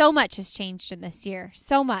so much has changed in this year.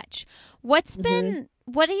 So much. What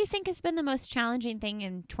do you think has been the most challenging thing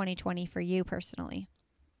in 2020 for you personally?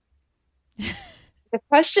 The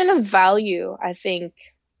question of value, I think,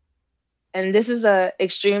 and this is a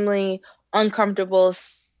extremely uncomfortable,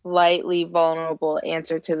 slightly vulnerable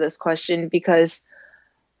answer to this question, because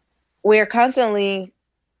we're constantly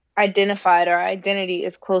identified, our identity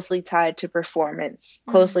is closely tied to performance,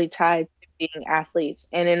 closely tied to being athletes.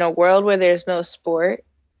 And in a world where there's no sport,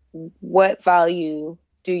 what value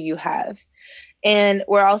do you have? And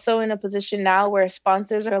we're also in a position now where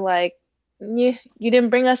sponsors are like, yeah, you didn't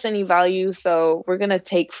bring us any value, so we're going to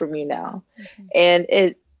take from you now. And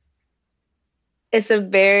it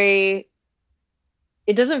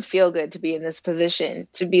doesn't feel good to be in this position,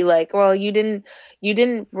 to be like, well, you didn't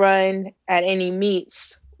run at any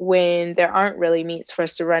meets when there aren't really meets for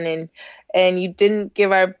us to run in, and you didn't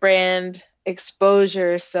give our brand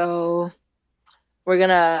exposure, so we're going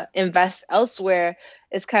to invest elsewhere.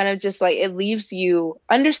 It's kind of just like, it leaves you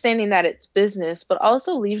understanding that it's business, but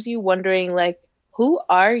also leaves you wondering, like, who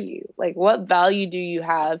are you? Like, what value do you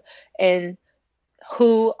have? And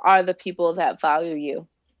who are the people that value you?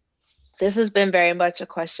 This has been very much a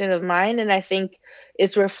question of mine, and I think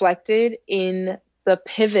it's reflected in the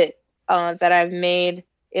pivot that I've made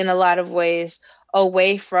in a lot of ways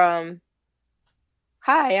away from,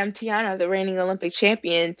 hi, I'm Tiana, the reigning Olympic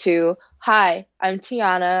champion, to, hi, I'm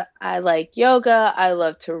Tiana, I like yoga, I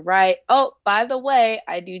love to write. Oh, by the way,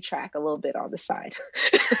 I do track a little bit on the side.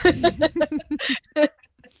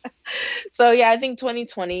 So yeah, I think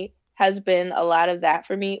 2020 has been a lot of that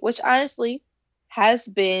for me, which honestly has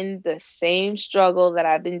been the same struggle that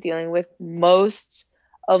I've been dealing with most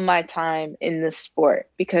of my time in this sport,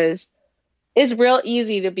 because it's real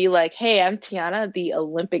easy to be like, hey, I'm Tiana, the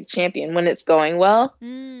Olympic champion, when it's going well.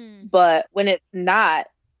 But when it's not,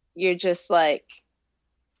 you're just like,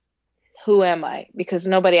 who am I? Because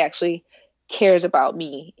nobody actually cares about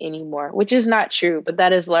me anymore, which is not true, but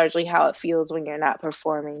that is largely how it feels when you're not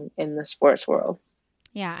performing in the sports world.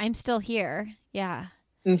 Yeah, I'm still here. Yeah.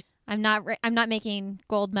 I'm not making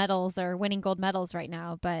gold medals or winning gold medals right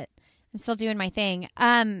now, but I'm still doing my thing.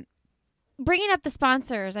 bringing up the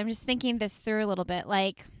sponsors, I'm just thinking this through a little bit.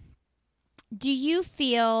 Like, did you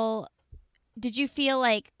feel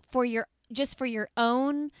like for your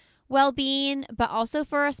own well-being, but also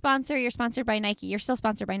for a sponsor, you're sponsored by Nike. You're still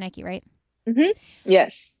sponsored by Nike, right? Mm-hmm.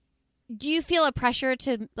 Yes. Do you feel a pressure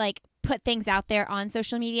to like put things out there on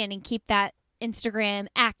social media and keep that Instagram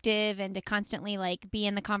active and to constantly like be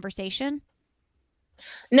in the conversation?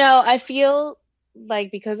 No, I feel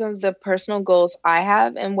like because of the personal goals I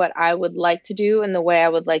have and what I would like to do and the way I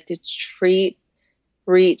would like to treat,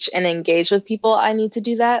 reach, and engage with people, I need to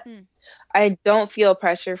do that. Mm. I don't feel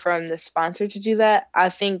pressure from the sponsor to do that. I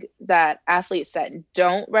think that athletes that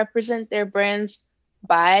don't represent their brands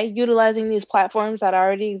by utilizing these platforms that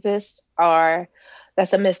already exist are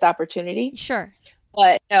that's a missed opportunity. Sure.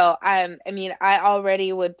 But no, I mean, I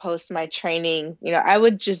already would post my training. I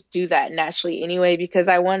would just do that naturally anyway because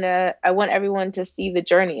I want everyone to see the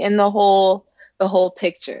journey and the whole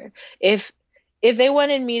picture. If they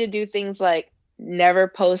wanted me to do things like never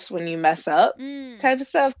post when you mess up type of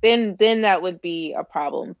stuff, then that would be a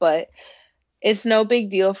problem. But it's no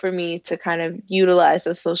big deal for me to kind of utilize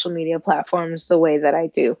the social media platforms the way that I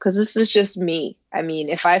do because this is just me. I mean,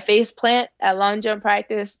 if I face plant at long jump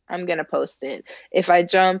practice, I'm going to post it. If I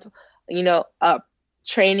jump, a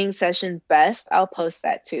training session best, I'll post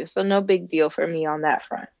that too. So no big deal for me on that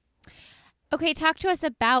front. Okay, talk to us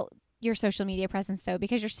about your social media presence though,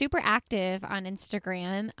 because you're super active on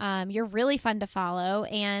Instagram. You're really fun to follow,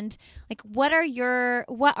 and like, what are your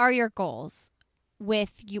goals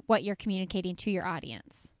with what you're communicating to your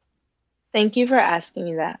audience? Thank you for asking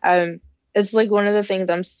me that. It's like one of the things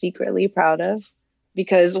I'm secretly proud of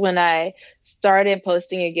because when I started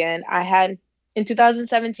posting again, in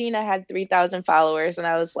 2017, I had 3,000 followers and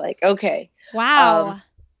I was like, okay, wow,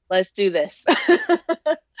 let's do this.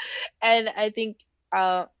 And I think,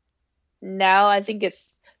 now I think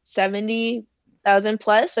it's 70,000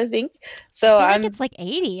 plus, I think. So I feel like it's like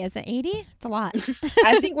 80. Is it 80? It's a lot.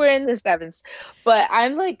 I think we're in the sevens. But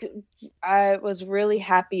I was really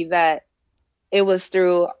happy that it was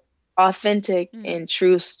through authentic and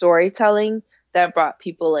true storytelling that brought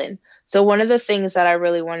people in. So one of the things that I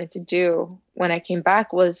really wanted to do when I came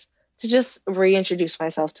back was to just reintroduce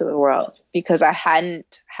myself to the world because I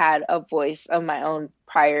hadn't had a voice of my own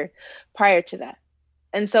prior to that.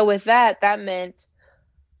 And so with that meant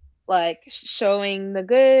like showing the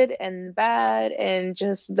good and the bad and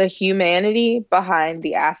just the humanity behind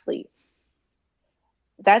the athlete.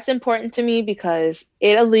 That's important to me because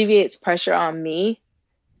it alleviates pressure on me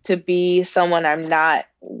to be someone I'm not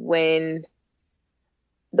when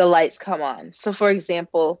the lights come on. So for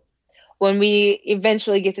example, when we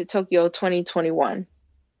eventually get to Tokyo 2021,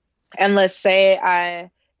 and let's say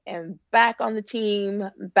I am back on the team,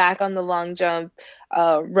 back on the long jump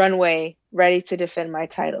runway, ready to defend my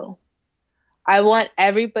title. I want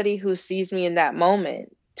everybody who sees me in that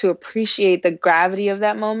moment to appreciate the gravity of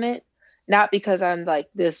that moment, not because I'm like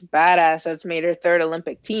this badass that's made her third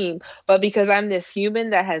Olympic team, but because I'm this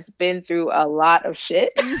human that has been through a lot of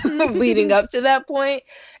shit leading up to that point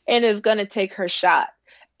and is going to take her shot.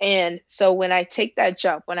 And so when I take that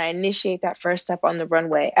jump, when I initiate that first step on the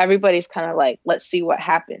runway, everybody's kind of like, let's see what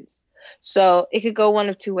happens. So it could go one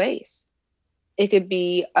of two ways. It could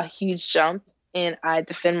be a huge jump and I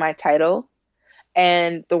defend my title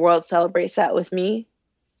and the world celebrates that with me.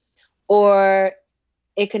 Or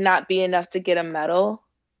it could not be enough to get a medal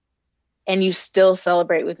and you still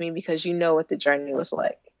celebrate with me because you know what the journey was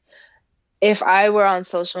like. If I were on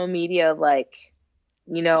social media, like,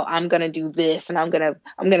 I'm going to do this and I'm going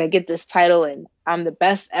to get this title and I'm the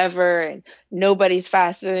best ever and nobody's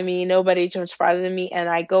faster than me, nobody jumps farther than me, and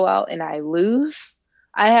I go out and I lose,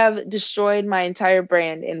 I have destroyed my entire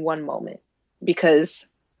brand in one moment because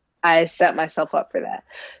I set myself up for that.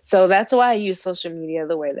 So that's why I use social media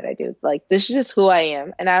the way that I do. Like, this is just who I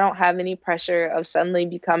am. And I don't have any pressure of suddenly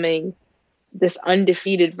becoming this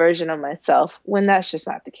undefeated version of myself when that's just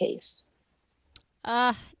not the case.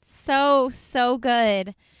 So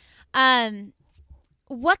good.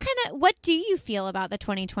 What do you feel about the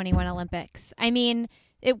 2021 Olympics? I mean,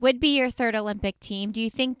 it would be your third Olympic team. Do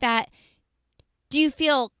you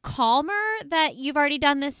feel calmer that you've already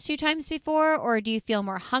done this 2 times before, or do you feel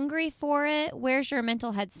more hungry for it? Where's your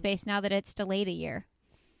mental headspace now that it's delayed a year?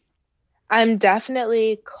 I'm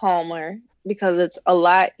definitely calmer because it's a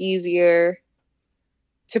lot easier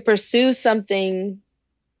to pursue something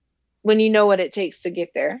when you know what it takes to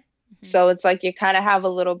get there. Mm-hmm. So it's like you kind of have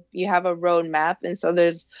you have a roadmap. And so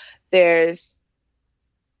there's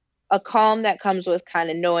a calm that comes with kind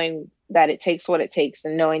of knowing that it takes what it takes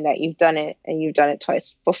and knowing that you've done it and you've done it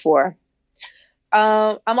twice before.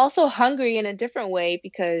 I'm also hungry in a different way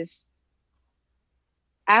because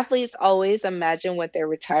athletes always imagine what their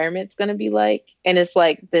retirement's going to be like, and it's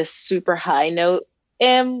like this super high note.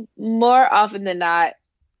 And more often than not,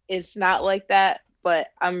 it's not like that. But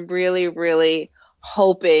I'm really, really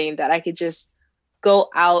hoping that I could just go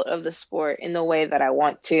out of the sport in the way that I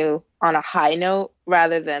want to on a high note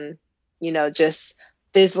rather than, just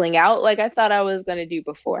fizzling out like I thought I was going to do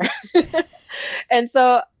before. And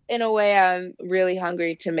so, in a way, I'm really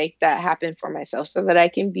hungry to make that happen for myself so that I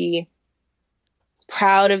can be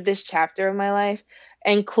proud of this chapter of my life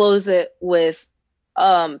and close it with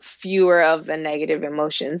fewer of the negative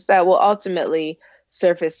emotions that will ultimately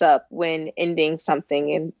surface up when ending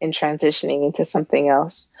something and transitioning into something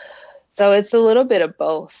else. So it's a little bit of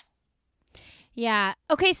both. Yeah.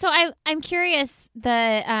 Okay. So I'm curious.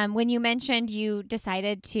 When you mentioned you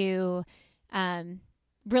decided to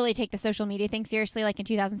really take the social media thing seriously, like in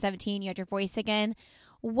 2017, you had your voice again.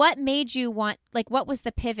 What made you want? Like, what was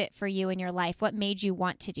the pivot for you in your life? What made you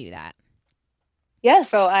want to do that? Yeah.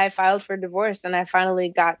 So I filed for divorce, and I finally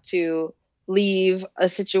got to leave a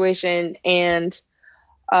situation and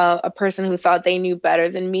a person who thought they knew better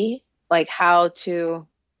than me, like how to.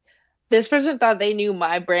 This person thought they knew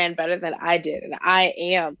my brand better than I did, and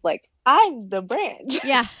I'm the brand.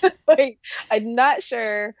 Yeah. Like, I'm not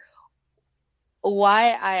sure why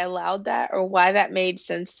I allowed that or why that made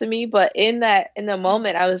sense to me, but in the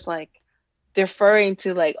moment I was like deferring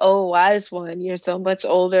to like, oh, wise one, you're so much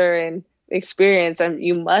older and experienced, and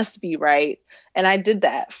you must be right. And I did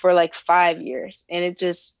that for like 5 years, and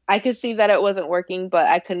I could see that it wasn't working, but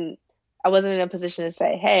I wasn't in a position to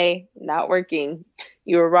say, hey, not working,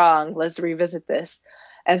 you were wrong, let's revisit this.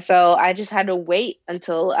 And so I just had to wait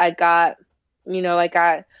until I got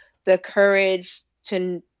the courage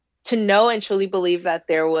to know and truly believe that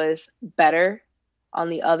there was better on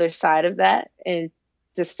the other side of that, and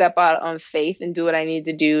to step out on faith and do what I need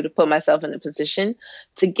to do to put myself in a position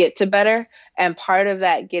to get to better. And part of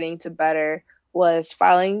that getting to better was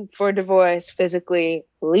filing for divorce, physically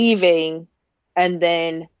leaving, and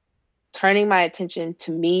then turning my attention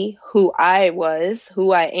to me, who I was,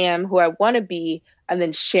 who I am, who I want to be, and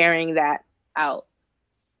then sharing that out.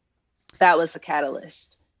 That was the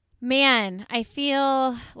catalyst. Man, I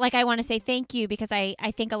feel like I want to say thank you because I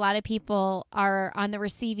think a lot of people are on the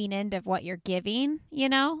receiving end of what you're giving,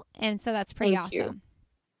 And so that's pretty Thank you. awesome.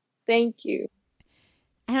 Thank you.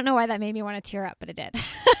 I don't know why that made me want to tear up, but it did.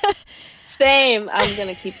 Same. I'm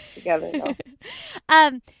going to keep it together though.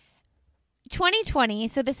 um, 2020,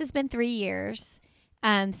 so this has been 3 years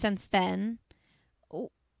since then.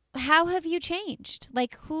 How have you changed?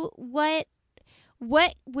 Like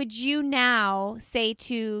what would you now say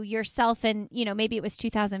to yourself in, maybe it was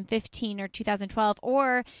 2015 or 2012,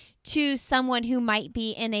 or to someone who might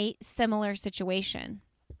be in a similar situation?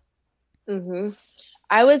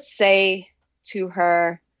 I would say to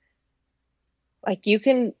her, like,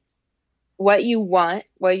 what you want,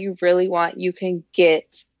 what you really want, you can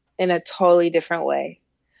get in a totally different way.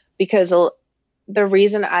 Because the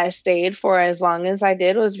reason I stayed for as long as I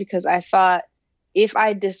did was because I thought if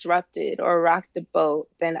I disrupted or rocked the boat,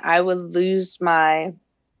 then I wouldn't be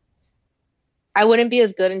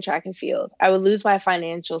as good in track and field. I would lose my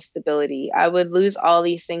financial stability. I would lose all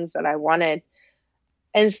these things that I wanted.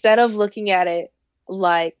 Instead of looking at it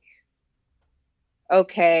like,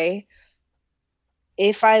 okay,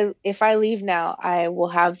 if I leave now, I will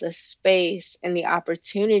have the space and the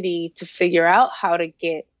opportunity to figure out how to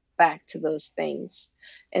get back to those things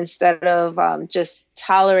instead of just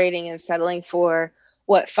tolerating and settling for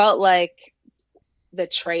what felt like the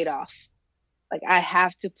trade-off. Like, I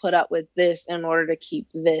have to put up with this in order to keep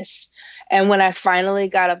this. And when I finally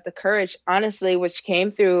got up the courage, honestly, which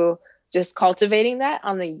came through just cultivating that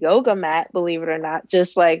on the yoga mat, believe it or not,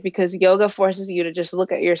 just like because yoga forces you to just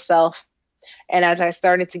look at yourself. And as I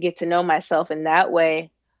started to get to know myself in that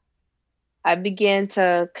way, I began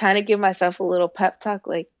to kind of give myself a little pep talk,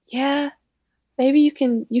 like, yeah, maybe you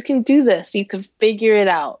can do this. You can figure it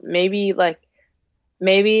out. Maybe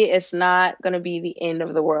it's not going to be the end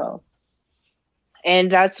of the world.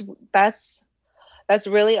 And that's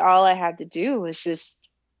really all I had to do was just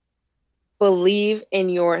believe in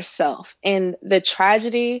yourself. And the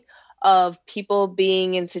tragedy of people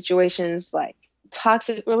being in situations like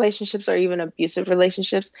toxic relationships or even abusive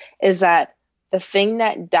relationships is that the thing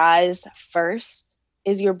that dies first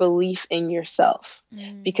is your belief in yourself,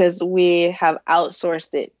 because we have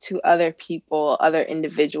outsourced it to other people, other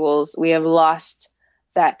individuals. We have lost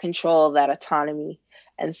that control, that autonomy.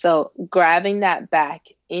 And so grabbing that back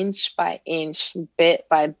inch by inch, bit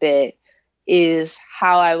by bit, is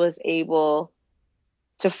how I was able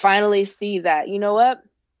to finally see that, you know what?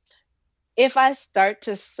 if I start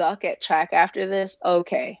to suck at track after this,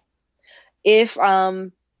 okay. If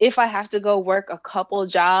I have to go work a couple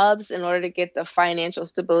jobs in order to get the financial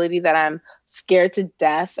stability that I'm scared to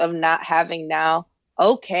death of not having now,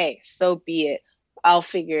 okay, so be it. I'll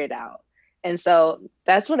figure it out. And so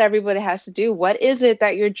that's what everybody has to do. What is it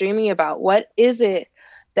that you're dreaming about? What is it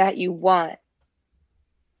that you want?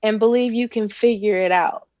 And believe you can figure it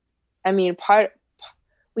out. I mean,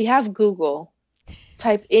 we have Google.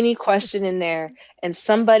 Type any question in there, and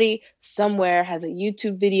somebody somewhere has a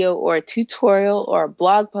YouTube video or a tutorial or a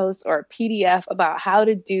blog post or a PDF about how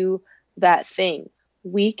to do that thing.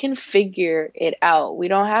 We can figure it out. We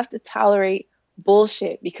don't have to tolerate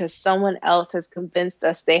bullshit because someone else has convinced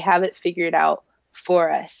us they have it figured out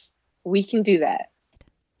for us. We can do that.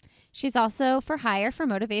 She's also for hire for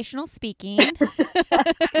motivational speaking.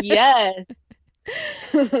 Yes.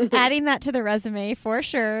 Adding that to the resume for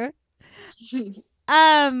sure.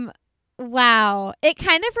 Wow. It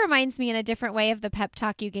kind of reminds me in a different way of the pep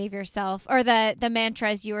talk you gave yourself, or the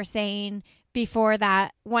mantras you were saying before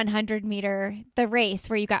that 100-meter, the race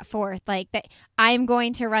where you got fourth, like that I'm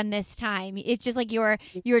going to run this time. It's just like you're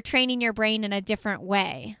training your brain in a different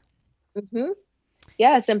way. Mm-hmm.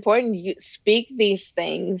 Yeah, it's important you speak these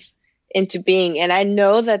things into being. And I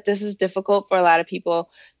know that this is difficult for a lot of people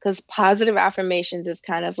because positive affirmations is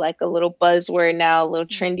kind of like a little buzzword now, a little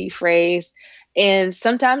trendy phrase. And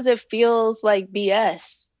sometimes it feels like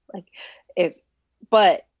BS. Like it,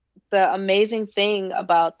 but the amazing thing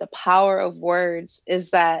about the power of words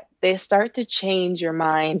is that they start to change your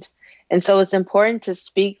mind. And so it's important to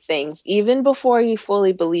speak things even before you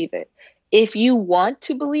fully believe it. If you want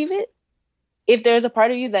to believe it, if there's a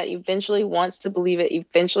part of you that eventually wants to believe it,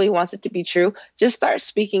 eventually wants it to be true, just start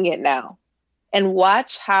speaking it now and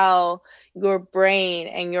watch how your brain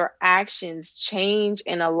and your actions change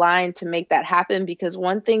and align to make that happen. Because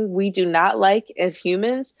one thing we do not like as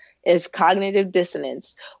humans is cognitive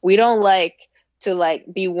dissonance. We don't like to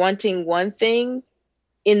be wanting one thing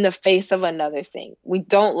in the face of another thing. We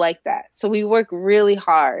don't like that. So we work really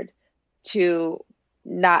hard to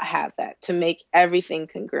not have that, to make everything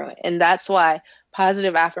congruent. And that's why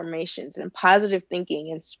positive affirmations and positive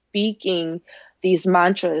thinking and speaking these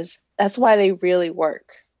mantras, that's why they really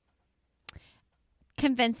work.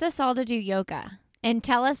 Convince us all to do yoga and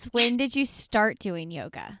tell us, when did you start doing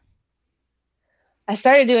yoga? I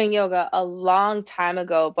started doing yoga a long time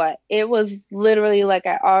ago, but it was literally like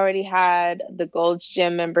I already had the Gold's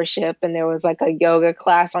Gym membership and there was like a yoga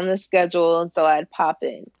class on the schedule. And so I'd pop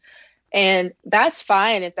in. And that's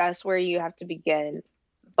fine if that's where you have to begin.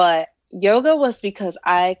 But yoga was because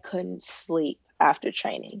I couldn't sleep after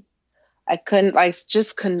training. I couldn't,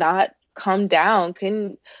 just could not come down,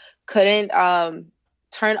 couldn't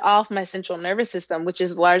turn off my central nervous system, which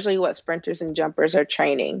is largely what sprinters and jumpers are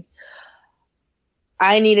training.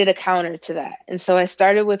 I needed a counter to that. And so I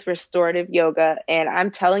started with restorative yoga. And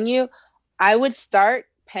I'm telling you, I would start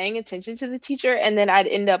paying attention to the teacher and then I'd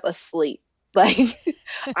end up asleep. Like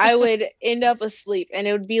I would end up asleep and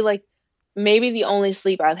it would be like maybe the only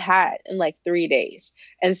sleep I've had in like 3 days.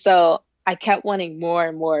 And so I kept wanting more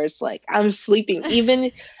and more. It's like I'm sleeping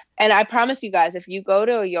even. And I promise you guys, if you go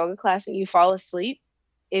to a yoga class and you fall asleep,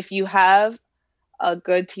 if you have a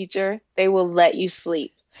good teacher, they will let you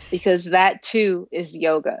sleep because that too is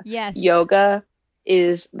yoga. Yes. Yoga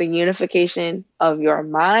is the unification of your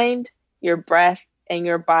mind, your breath, and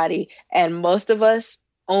your body. And most of us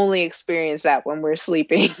only experience that when we're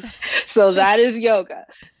sleeping. So that is yoga.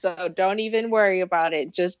 So don't even worry about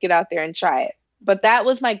it. Just get out there and try it. But that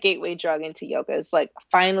was my gateway drug into yoga. It's like,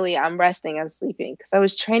 finally, I'm resting, I'm sleeping. Because I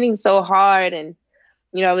was training so hard and,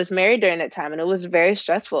 I was married during that time and it was very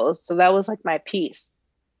stressful. So that was like my peace.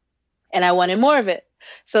 And I wanted more of it.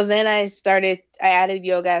 So then I added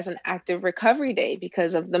yoga as an active recovery day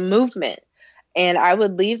because of the movement. And I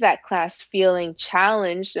would leave that class feeling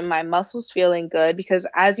challenged and my muscles feeling good because,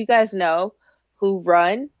 as you guys know who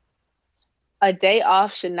run, a day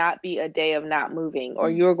off should not be a day of not moving or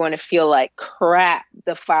you're going to feel like crap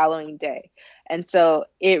the following day. And so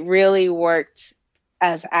it really worked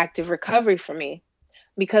as active recovery for me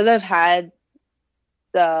because I've had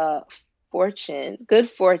the good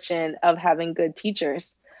fortune of having good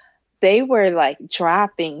teachers. They were like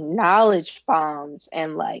dropping knowledge bombs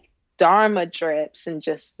and like Dharma drips and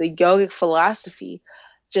just the yogic philosophy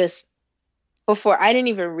just before I didn't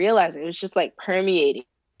even realize it. It was just like permeating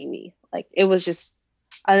me. Like it was just,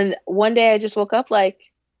 and one day I just woke up like,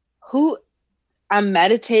 I'm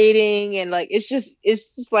meditating and like, it's just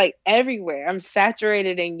like everywhere. I'm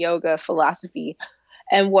saturated in yoga philosophy.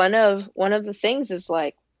 And one of the things is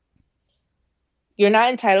like, you're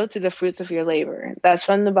not entitled to the fruits of your labor. That's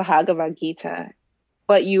from the Bhagavad Gita.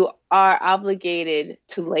 But you are obligated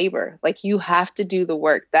to labor. Like you have to do the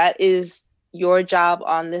work. That is your job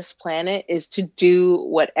on this planet, is to do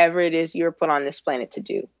whatever it is you're put on this planet to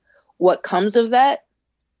do. What comes of that,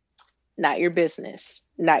 not your business,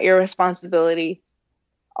 not your responsibility.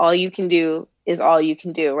 All you can do is all you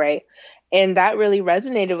can do, right? And that really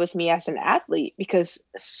resonated with me as an athlete because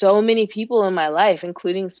so many people in my life,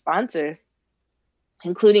 including sponsors,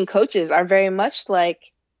 including coaches, are very much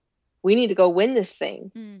like, we need to go win this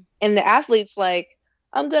thing. And the athlete's like,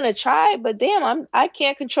 I'm gonna try, but damn, I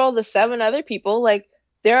can't control the seven other people. Like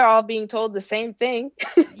they're all being told the same thing.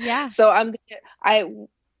 Yeah. So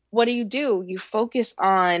what do? You focus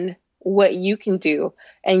on what you can do.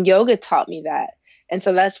 And yoga taught me that. And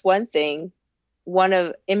so that's one thing.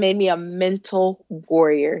 It made me a mental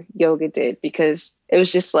warrior, yoga did, because it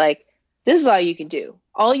was just like, this is all you can do.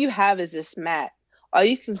 All you have is this mat. All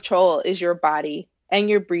you control is your body and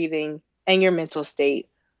your breathing and your mental state.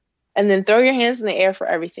 And then throw your hands in the air for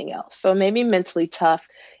everything else. So it made me mentally tough.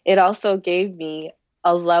 It also gave me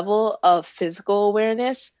a level of physical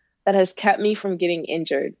awareness that has kept me from getting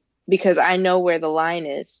injured because I know where the line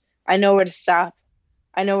is. I know where to stop.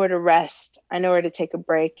 I know where to rest. I know where to take a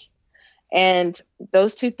break. And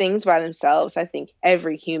those two things by themselves, I think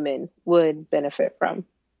every human would benefit from.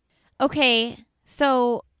 Okay.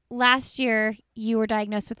 So last year you were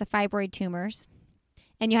diagnosed with the fibroid tumors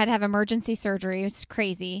and you had to have emergency surgery. It was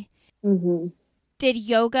crazy. Mm-hmm. Did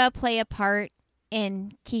yoga play a part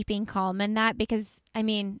in keeping calm in that? Because, I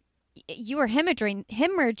mean, you were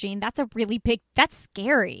hemorrhaging. That's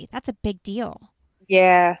scary. That's a big deal.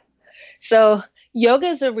 Yeah. So yoga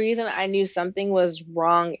is the reason I knew something was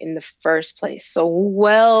wrong in the first place. So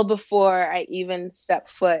well before I even stepped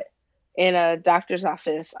foot in a doctor's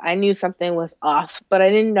office, I knew something was off, but I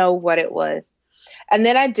didn't know what it was. And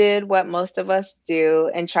then I did what most of us do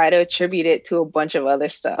and try to attribute it to a bunch of other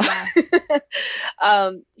stuff.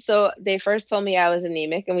 So they first told me I was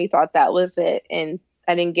anemic and we thought that was it. And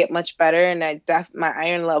I didn't get much better and my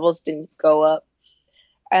iron levels didn't go up.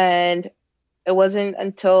 And it wasn't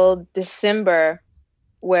until December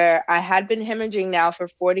where I had been hemorrhaging now for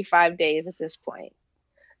 45 days at this point.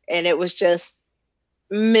 And it was just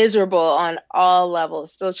miserable on all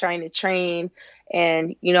levels, still trying to train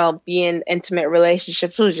and, be in intimate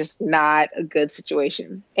relationships was just not a good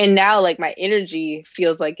situation. And now like my energy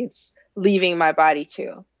feels like it's leaving my body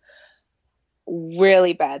too.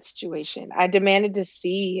 Really bad situation. I demanded to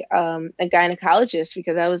see a gynecologist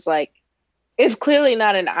because I was like, it's clearly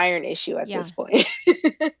not an iron issue at this point.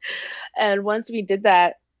 And once we did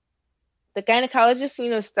that, the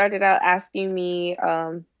gynecologist, started out asking me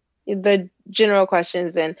the general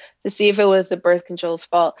questions and to see if it was the birth control's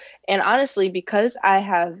fault. And honestly, because I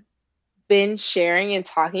have been sharing and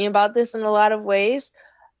talking about this in a lot of ways,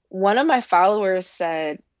 one of my followers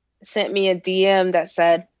sent me a DM that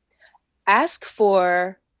said, ask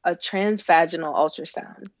for a transvaginal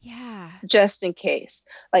ultrasound. Yeah. Just in case.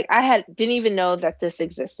 Like didn't even know that this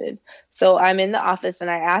existed. So I'm in the office and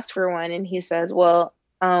I asked for one and he says, well,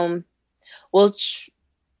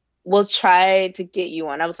 we'll try to get you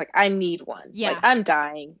one. I was like, I need one. Yeah. Like I'm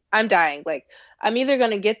dying. Like I'm either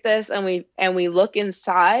going to get this and we look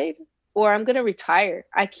inside or I'm going to retire.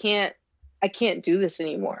 I can't do this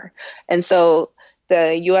anymore. And so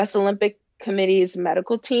the US Olympic Committee's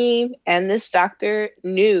medical team and this doctor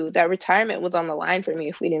knew that retirement was on the line for me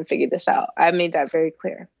if we didn't figure this out. I made that very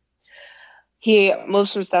clear. He moved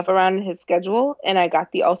some stuff around in his schedule and I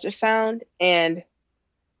got the ultrasound. And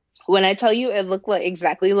when I tell you it looked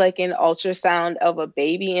exactly like an ultrasound of a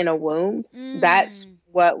baby in a womb, that's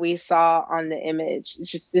what we saw on the image. It's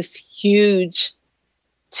just this huge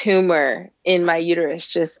tumor in my uterus,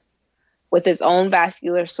 just with its own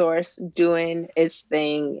vascular source doing its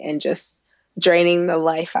thing and just draining the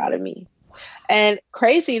life out of me. And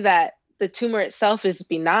crazy that the tumor itself is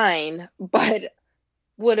benign, but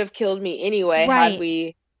would have killed me anyway had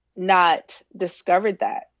we not discovered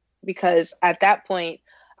that. Because at that point,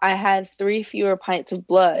 I had 3 fewer pints of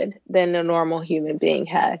blood than a normal human being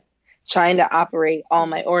had, trying to operate all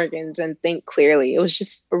my organs and think clearly. It was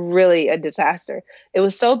just really a disaster. It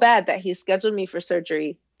was so bad that he scheduled me for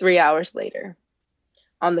surgery 3 hours later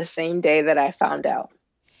on the same day that I found out.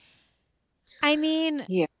 I mean,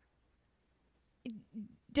 yeah.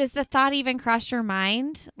 Does the thought even cross your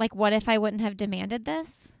mind? Like, what if I wouldn't have demanded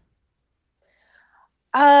this?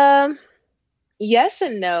 Yes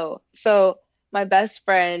and no. So my best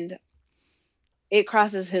friend, it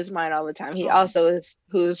crosses his mind all the time. He also is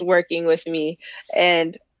who's working with me.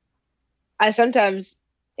 And I sometimes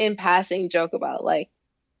in passing joke about like,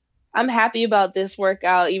 I'm happy about this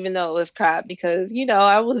workout, even though it was crap, because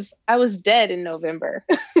I was dead in November.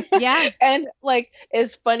 Yeah. And like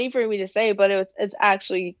it's funny for me to say, but it's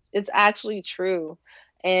actually true.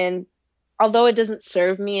 And although it doesn't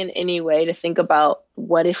serve me in any way to think about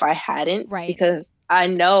what if I hadn't, Right. because I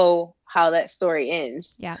know how that story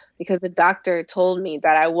ends. Yeah. Because the doctor told me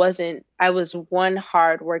that I was one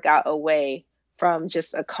hard workout away from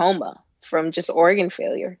just a coma, from just organ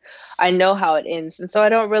failure. I know how it ends. And so I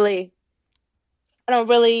don't really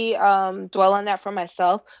dwell on that for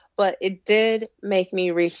myself, but it did make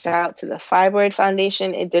me reach out to the Fibroid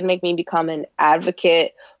Foundation. It did make me become an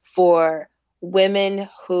advocate for women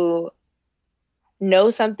who know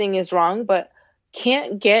something is wrong, but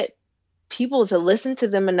can't get people to listen to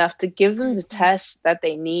them enough to give them the Hmm. tests that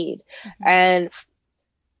they need. Hmm. And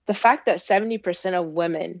the fact that 70% of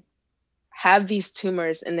women have these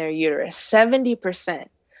tumors in their uterus, 70%.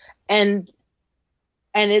 And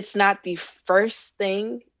and it's not the first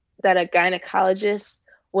thing that a gynecologist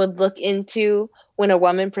would look into when a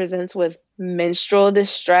woman presents with menstrual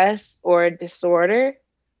distress or a disorder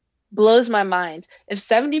blows my mind. If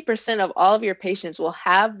 70% of all of your patients will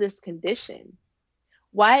have this condition,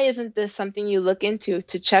 why isn't this something you look into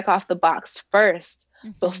to check off the box first Hmm.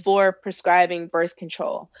 before prescribing birth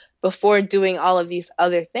control, before doing all of these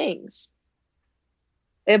other things?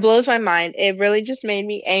 It blows my mind. It really just made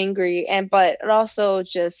me angry, and but it also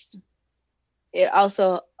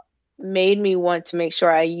made me want to make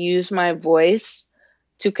sure I use my voice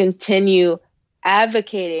to continue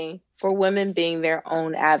advocating for women being their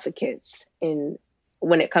own advocates in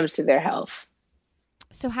when it comes to their health.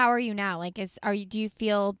 So how are you now? Like, do you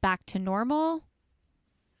feel back to normal?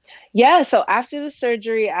 Yeah, so after the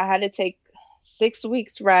surgery, I had to take 6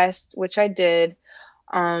 weeks rest, which I did.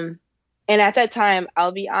 Um, and at that time,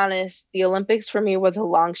 I'll be honest, the Olympics for me was a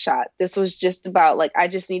long shot. This was just about like, I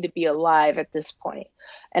just need to be alive at this point.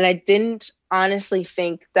 And I didn't honestly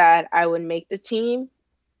think that I would make the team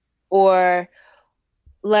or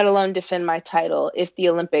let alone defend my title if the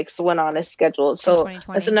Olympics went on as scheduled. In So that's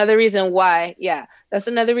 2020. another reason why, yeah, that's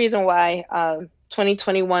another reason why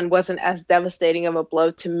 2021 wasn't as devastating of a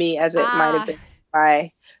blow to me as it might have Ah, been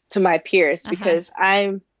to my peers uh-huh. because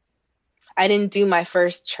I didn't do my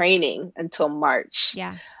first training until March.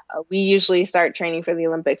 Yeah. We usually start training for the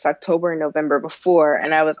Olympics October and November before,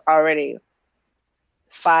 and I was already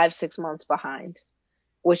 5, 6 months behind,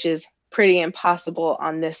 which is pretty impossible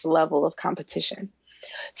on this level of competition.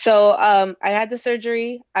 So I had the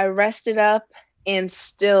surgery, I rested up, and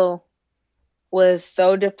still was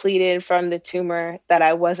so depleted from the tumor that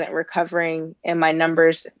I wasn't recovering and my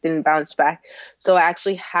numbers didn't bounce back. So I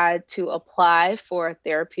actually had to apply for a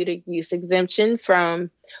therapeutic use exemption from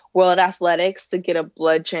World Athletics to get a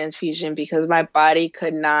blood transfusion because my body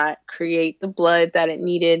could not create the blood that it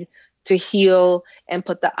needed to heal and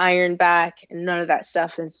put the iron back and none of that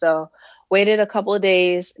stuff. And so waited a couple of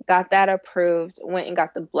days, got that approved, went and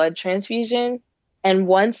got the blood transfusion. And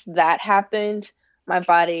once that happened, my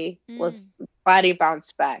Mm. body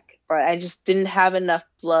bounced back, but I just didn't have enough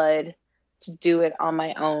blood to do it on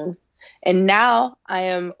my own. And now I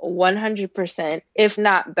am 100%, if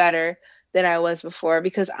not better than I was before,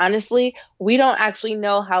 because honestly, we don't actually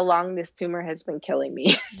know how long this tumor has been killing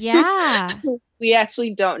me. Yeah. We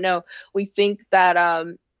actually don't know. We think that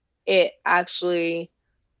it actually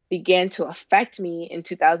began to affect me in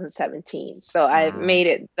 2017. So I Wow. made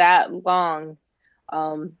it that long,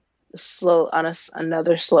 um, slow on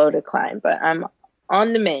another slow decline, but I'm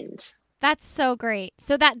on the mend. That's so great.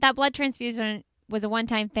 So that blood transfusion was a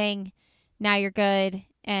one-time thing. Now you're good,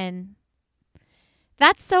 and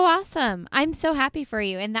that's so awesome. I'm so happy for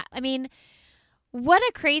you. And that, I mean, what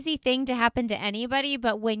a crazy thing to happen to anybody,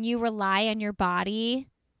 but when you rely on your body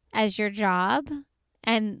as your job,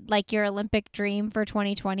 and like your Olympic dream for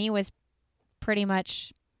 2020 was pretty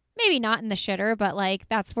much maybe not in the shitter, but like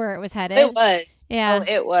that's where it was It headed. was. Oh, Yeah.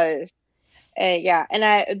 it was. Yeah, and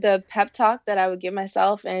the pep talk that I would give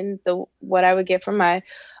myself and the what I would get from my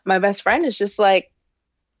best friend is just like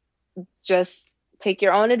just take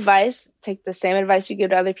your own advice, take the same advice you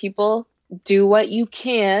give to other people, do what you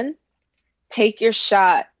can, take your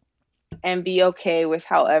shot, and be okay with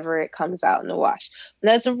however it comes out in the wash. And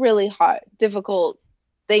that's a really hard, difficult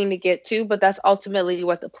thing to get to, but that's ultimately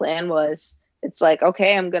what the plan was. It's like,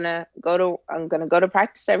 okay, I'm gonna go to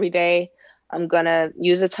practice every day. I'm gonna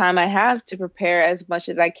use the time I have to prepare as much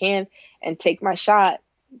as I can and take my shot.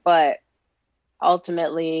 But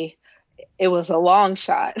ultimately, it was a long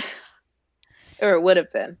shot, or it would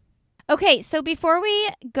have been. Okay, so before we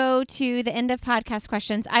go to the end of podcast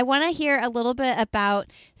questions, I want to hear a little bit about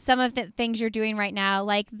some of the things you're doing right now,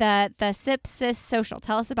 like the Sip Sis Social.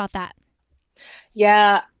 Tell us about that.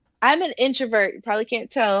 Yeah, I'm an introvert. You probably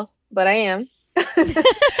can't tell, but I am.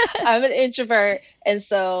 I'm an introvert. And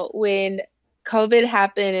so when COVID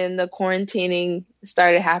happened and the quarantining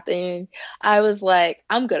started happening, I was like,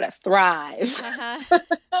 I'm gonna thrive. Uh-huh.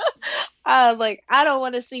 I was like, I don't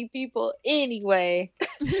want to see people anyway.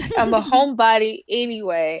 I'm a homebody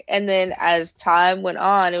anyway. And then as time went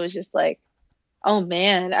on, it was just like, oh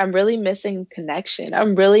man, I'm really missing connection.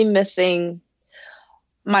 I'm really missing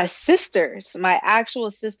my sisters, my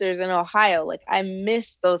actual sisters in Ohio. Like I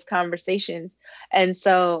miss those conversations. And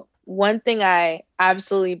so one thing I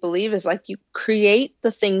absolutely believe is like you create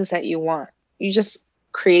the things that you want. You just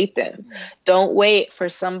create them. Don't wait for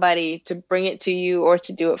somebody to bring it to you or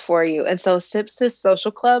to do it for you. And so Sipsis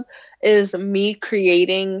Social Club is me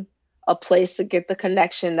creating a place to get the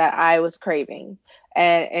connection that I was craving.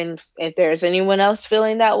 And if there's anyone else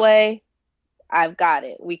feeling that way, I've got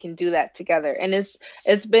it. We can do that together. And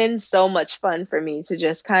it's been so much fun for me to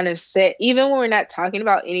just kind of sit, even when we're not talking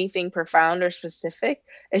about anything profound or specific,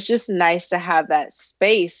 it's just nice to have that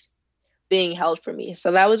space being held for me.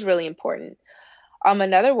 So that was really important.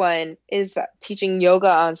 Another one is teaching yoga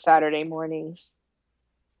on Saturday mornings,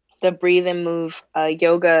 the Breathe and Move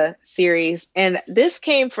yoga series. And this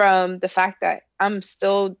came from the fact that I'm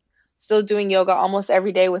still doing yoga almost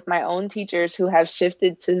every day with my own teachers who have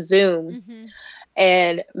shifted to Zoom. Mm-hmm.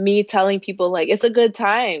 And me telling people like it's a good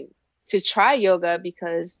time to try yoga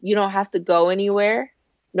because you don't have to go anywhere.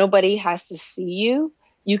 Nobody has to see you.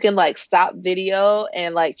 You can like stop video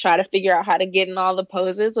and like try to figure out how to get in all the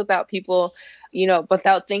poses without people,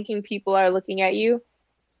 without thinking people are looking at you.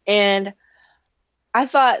 And I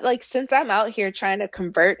thought like since I'm out here trying to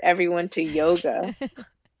convert everyone to yoga,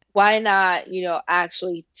 why not,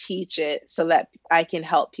 actually teach it so that I can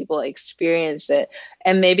help people experience it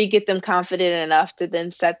and maybe get them confident enough to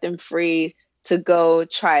then set them free to go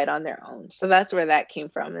try it on their own. So that's where that came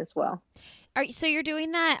from as well. So you're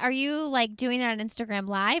doing that? Are you like doing it on Instagram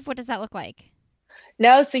Live? What does that look like?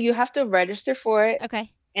 No, so you have to register for it.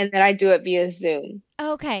 Okay. And then I do it via Zoom.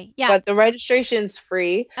 Okay. Yeah. But the registration's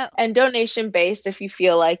free and donation based if you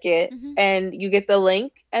feel like it. Mm-hmm. And you get the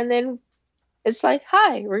link and then it's like,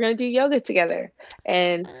 hi, we're going to do yoga together.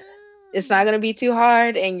 And it's not going to be too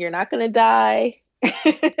hard and you're not going to die.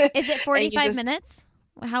 Is it 45 minutes?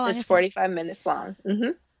 How long is it? It's 45 minutes long.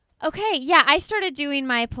 Mm-hmm. Okay. Yeah. I started doing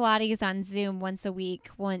my Pilates on Zoom once a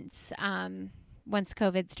week once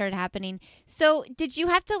COVID started happening. So did you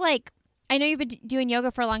have to like, I know you've been doing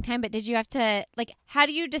yoga for a long time, but did you have to like, how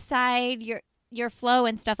do you decide your flow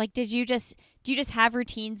and stuff? Like, do you just have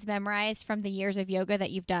routines memorized from the years of yoga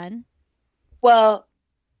that you've done? Well,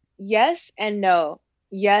 yes and no.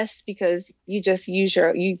 Yes, because you just you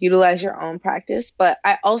utilize your own practice, but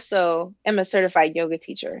I also am a certified yoga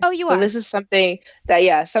teacher. Oh, you are? So this is something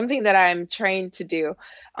that I'm trained to do.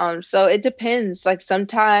 So it depends. Like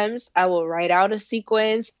sometimes I will write out a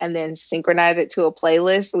sequence and then synchronize it to a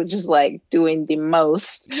playlist, which is like doing the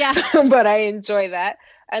most. Yeah. But I enjoy that.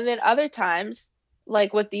 And then other times,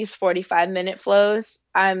 like with these 45-minute flows,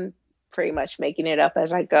 I'm pretty much making it up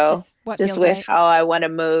as I go, just with right. How I want to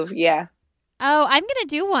move. Yeah. Oh, I'm going to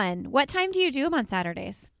do one. What time do you do them on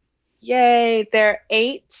Saturdays? Yay. They're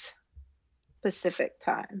 8 Pacific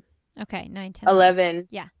time. Okay. 9, 10. 11.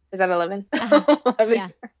 Yeah. Is that 11? 11. Yeah.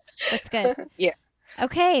 That's good. Yeah.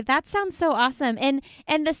 Okay. That sounds so awesome. And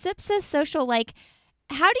the Sipsis Social, like,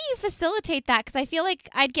 how do you facilitate that? Because I feel like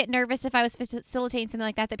I'd get nervous if I was facilitating something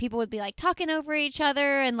like that people would be like talking over each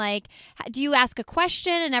other. And like, do you ask a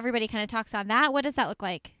question and everybody kind of talks on that? What does that look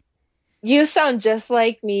like? You sound just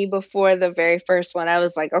like me before the very first one. I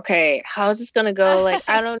was like, okay, how's this going to go? Like,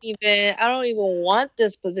 I don't even want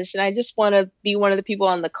this position. I just want to be one of the people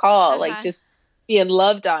on the call, like just being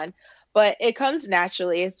loved on. But it comes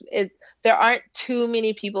naturally. There aren't too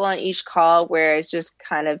many people on each call where it just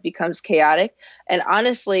kind of becomes chaotic. And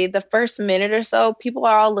honestly, the first minute or so, people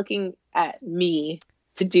are all looking at me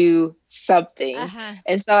to do something.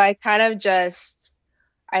 And so I kind of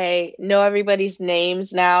I know everybody's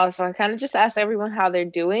names now. So I kind of just ask everyone how they're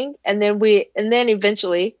doing. And then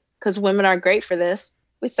eventually, because women are great for this,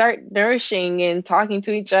 we start nourishing and talking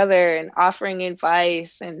to each other and offering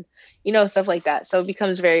advice and, stuff like that. So it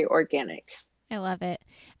becomes very organic. I love it.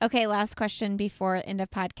 Okay, last question before end of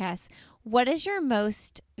podcast. What is your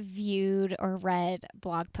most viewed or read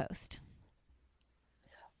blog post?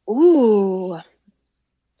 Ooh.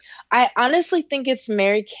 I honestly think it's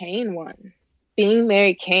Mary Kane one. Being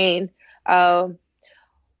Mary Kane.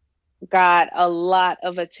 got a lot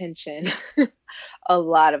of attention, a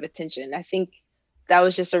lot of attention. I think that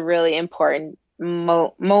was just a really important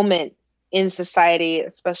moment in society,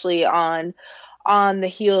 especially on the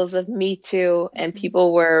heels of Me Too, and Mhm.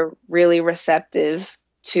 people were really receptive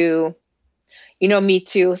to, Me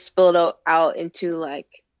Too spilled out into like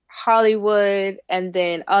Hollywood and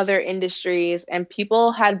then other industries, and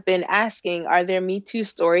people had been asking, are there Me Too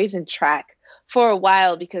stories in track for a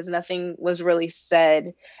while because nothing was really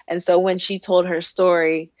said. And so when she told her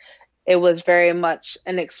story, it was very much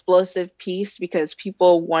an explosive piece because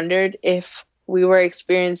people wondered if we were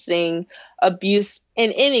experiencing abuse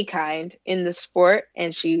in any kind in the sport,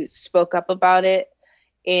 and she spoke up about it.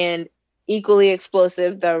 And equally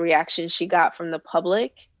explosive, the reaction she got from the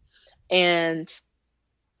public and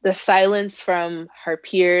the silence from her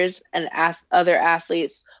peers and other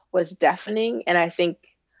athletes was deafening. And I think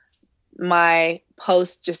my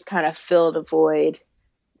post just kind of filled a void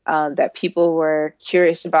that people were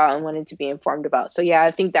curious about and wanted to be informed about. So yeah,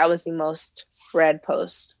 I think that was the most read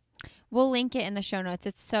post. We'll link it in the show notes.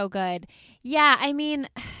 It's so good. Yeah, I mean,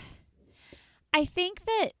 I think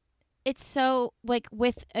that it's so like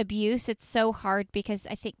with abuse, it's so hard because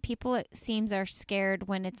I think people it seems are scared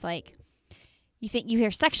when it's like you think you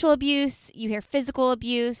hear sexual abuse, you hear physical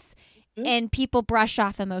abuse, Mhm. and people brush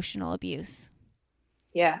off emotional abuse.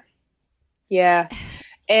 Yeah, yeah,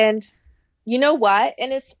 and you know what?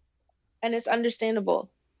 And it's understandable.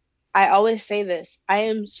 I always say this. I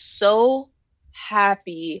am so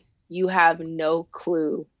happy you have no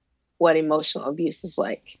clue what emotional abuse is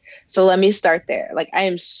like. So let me start there. Like, I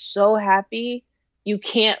am so happy you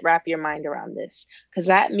can't wrap your mind around this because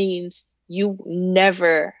that means you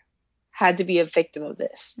never had to be a victim of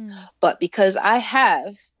this. Mm. But because I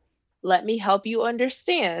have, let me help you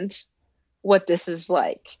understand what this is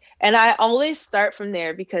like. And I always start from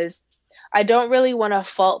there because I don't really want to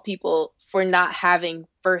fault people for not having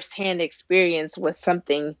firsthand experience with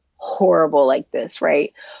something horrible like this,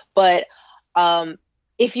 right? But um,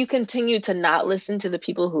 if you continue to not listen to the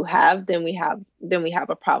people who have, then we have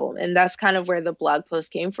a problem. And that's kind of where the blog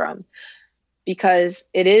post came from, because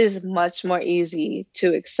it is much more easy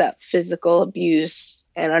to accept physical abuse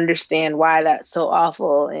and understand why that's so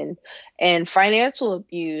awful, and financial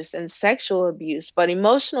abuse and sexual abuse. But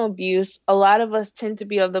emotional abuse, a lot of us tend to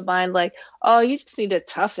be of the mind like, oh, you just need to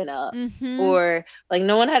toughen up, Mhm. or like,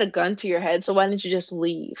 no one had a gun to your head, so why didn't you just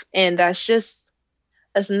leave? And that's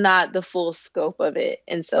not the full scope of it.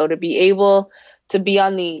 And so to be able to be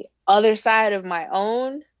on the other side of my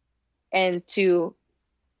own and to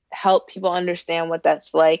help people understand what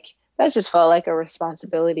that's like, that just felt like a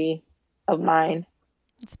responsibility of mine.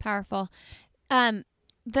 It's powerful. Um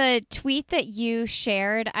the tweet that you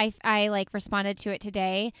shared, I like responded to it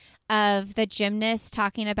today of the gymnast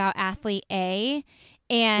talking about athlete A,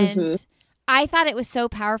 Hmm. and I thought it was so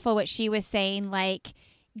powerful what she was saying, like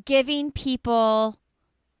giving people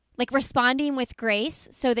like responding with grace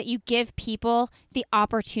so that you give people the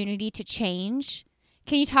opportunity to change.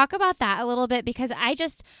 Can you talk about that a little bit? Because I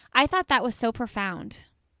thought that was so profound.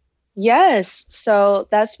 Yes. So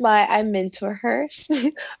I mentor her.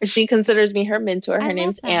 She considers me her mentor. I Her love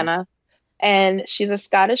name's that. Anna. And she's a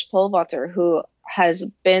Scottish pole vaulter who has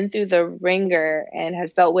been through the ringer and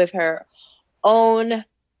has dealt with her own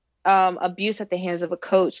abuse at the hands of a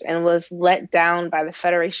coach, and was let down by the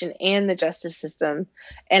federation and the justice system,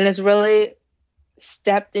 and has really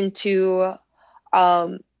stepped into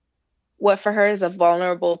um, what for her is a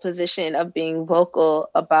vulnerable position of being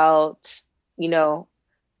vocal about, you know,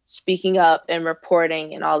 speaking up and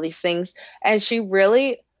reporting and all these things. And she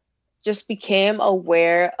really just became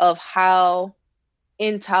aware of how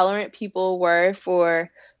intolerant people were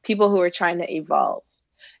for people who were trying to evolve.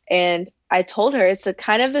 And I told her it's a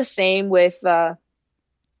kind of the same with the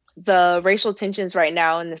racial tensions right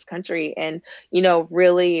now in this country, and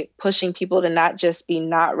really pushing people to not just be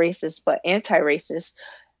not racist but anti-racist.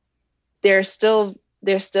 There's still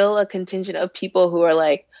a contingent of people who are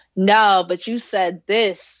like, no, but you said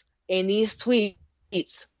this in these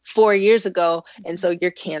tweets 4 years ago, and so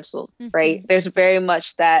you're canceled, right? Mm-hmm. There's very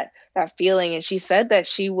much that feeling. And she said that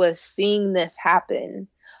she was seeing this happen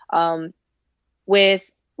um, with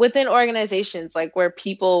within organizations, like where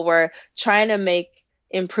people were trying to make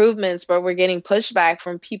improvements, but we're getting pushback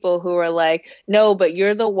from people who are like, no, but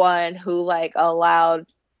you're the one who like allowed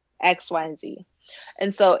X, Y, and Z.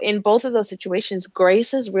 And so in both of those situations,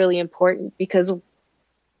 grace is really important because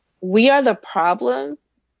we are the problem,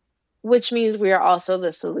 which means we are also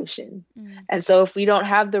the solution. Mm. And so if we don't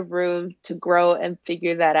have the room to grow and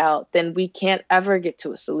figure that out, then we can't ever get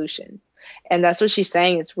to a solution. And that's what she's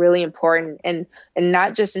saying. It's really important. And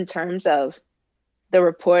not just in terms of the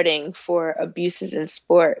reporting for abuses in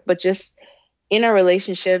sport, but just in our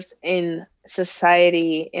relationships, in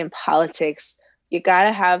society, in politics, you got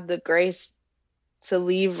to have the grace to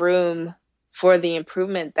leave room for the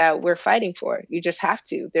improvement that we're fighting for. You just have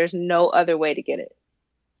to. There's no other way to get it.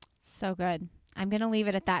 So good. I'm going to leave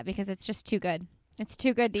it at that because it's just too good. It's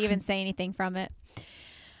too good to even say anything from it.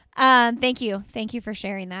 Thank you. Thank you for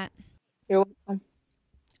sharing that. You're welcome.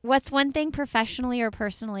 What's one thing professionally or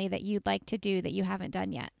personally that you'd like to do that you haven't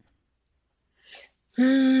done yet?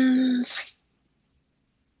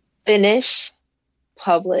 Finish,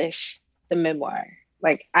 publish the memoir.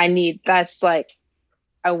 Like I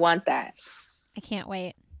want that. I can't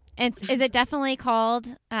wait. And is it definitely called,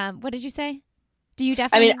 what did you say? Do you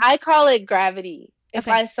definitely? I call it Gravity. If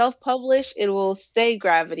Okay. I self-publish, it will stay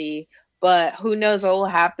Gravity, but who knows what will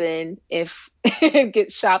happen if it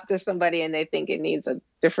gets shopped to somebody and they think it needs a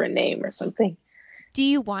different name or something. Do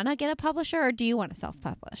you want to get a publisher or do you want to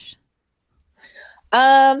self-publish?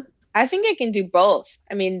 I think I can do both.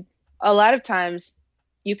 I mean, a lot of times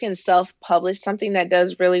you can self-publish something that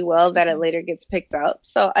does really well that it later gets picked up.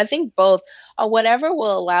 So I think both, whatever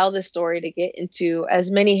will allow the story to get into as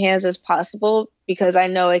many hands as possible, because I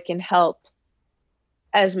know it can help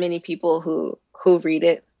as many people who read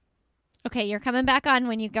it. Okay, you're coming back on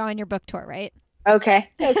when you go on your book tour, right? Okay.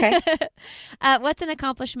 What's an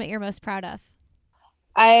accomplishment you're most proud of?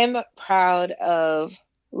 I am proud of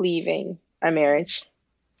leaving my marriage.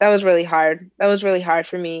 That was really hard. That was really hard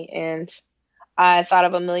for me, and I thought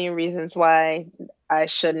of a million reasons why I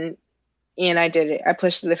shouldn't, and I did it. I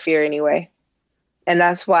pushed the fear anyway, and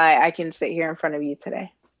that's why I can sit here in front of you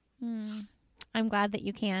today. I'm glad that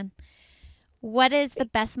you can. What is the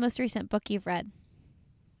best, most recent book you've read?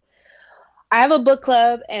 I have a book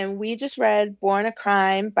club, and we just read Born a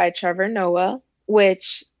Crime by Trevor Noah,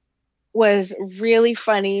 which was really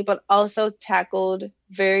funny, but also tackled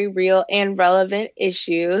very real and relevant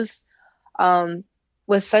issues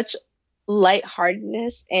with such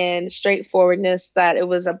lightheartedness and straightforwardness that it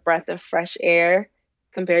was a breath of fresh air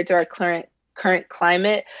compared to our current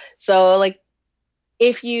climate. So, like,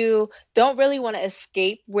 if you don't really want to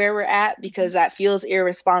escape where we're at because that feels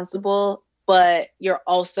irresponsible, but you're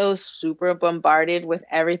also super bombarded with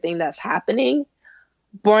everything that's happening,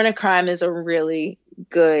 Born a Crime is a really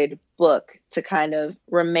good book to kind of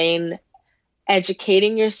remain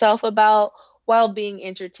educating yourself about while being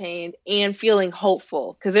entertained and feeling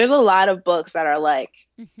hopeful. Because there's a lot of books that are like,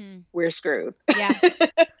 we're screwed. Yeah.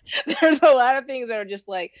 There's a lot of things that are just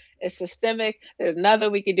like, it's systemic. There's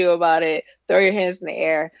nothing we can do about it. Throw your hands in the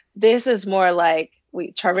air. This is more like,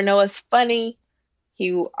 Trevor Noah's funny.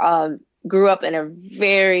 He grew up in a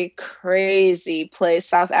very crazy place,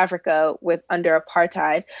 South Africa, under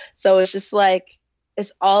apartheid. So it's just like,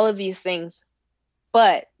 it's all of these things,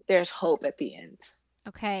 but there's hope at the end.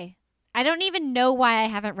 Okay. I don't even know why I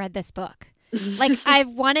haven't read this book. Like, I've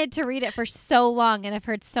wanted to read it for so long and I've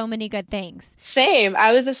heard so many good things. Same.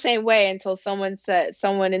 I was the same way until someone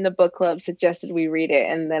in the book club suggested we read it.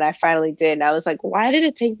 And then I finally did. And I was like, why did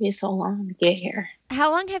it take me so long to get here?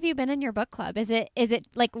 How long have you been in your book club? Is it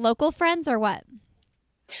like local friends or what?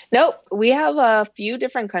 Nope. We have a few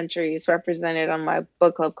different countries represented on my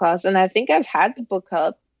book club class. And I think I've had the book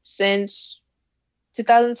club since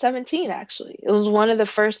 2017, actually. It was one of the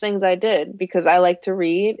first things I did because I like to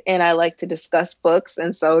read and I like to discuss books.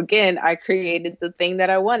 And so, again, I created the thing that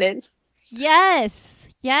I wanted. Yes.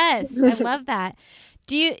 I love that.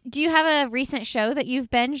 Do you have a recent show that you've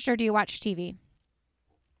binged or do you watch TV?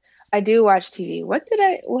 I do watch TV. What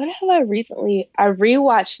have I recently? I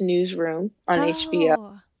rewatched Newsroom on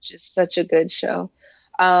HBO, which is such a good show.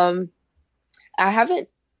 I haven't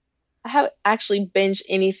actually binged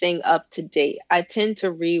anything up to date. I tend to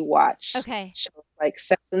rewatch shows like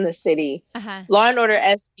Sex and the City. Law and Order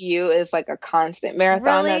SVU is like a constant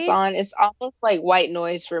marathon that's on. It's almost like white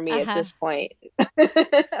noise for me at this point.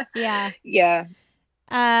 Yeah.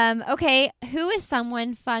 Okay. Who is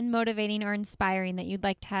someone fun, motivating, or inspiring that you'd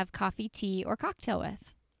like to have coffee, tea, or cocktail with?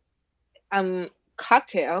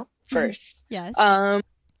 Cocktail first. Yes. I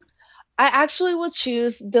actually will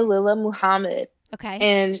choose Dalilah Muhammad. Okay.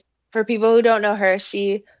 And for people who don't know her,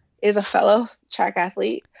 she is a fellow track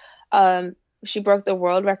athlete. She broke the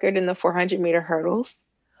world record in the 400-meter hurdles.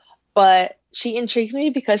 But she intrigues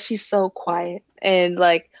me because she's so quiet and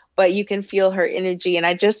but you can feel her energy. And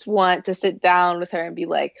I just want to sit down with her and be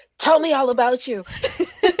like, tell me all about you.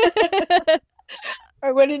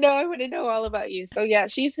 I want to know all about you. So yeah,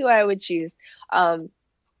 she's who I would choose.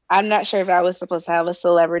 I'm not sure if I was supposed to have a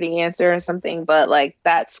celebrity answer or something, but like,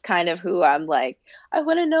 that's kind of who I'm like, I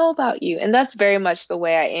want to know about you. And that's very much the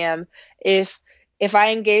way I am. If if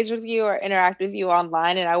I engage with you or interact with you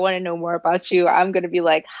online and I want to know more about you, I'm going to be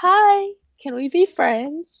like, hi, can we be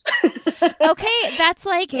friends? Okay, that's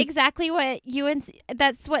like exactly what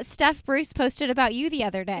that's what Steph Bruce posted about you the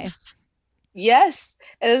other day. Yes,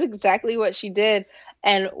 it is exactly what she did.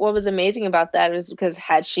 And what was amazing about that is because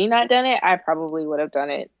had she not done it, I probably would have done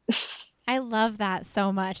it. I love that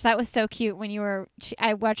so much. That was so cute when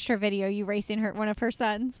I watched her video, you racing one of her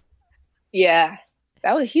sons. Yeah,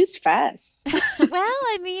 that was huge fast. Well,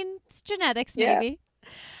 I mean, it's genetics, maybe.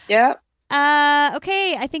 Yeah.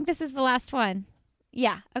 Okay, I think this is the last one.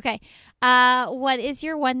 Yeah, okay. What is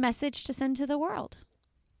your one message to send to the world?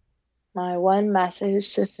 My one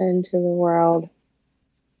message to send to the world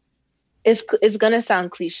is it's going to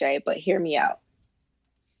sound cliche, but hear me out.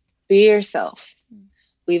 Be yourself.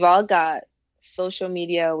 We've all got social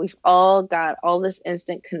media. We've all got all this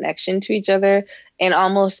instant connection to each other. And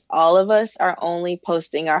almost all of us are only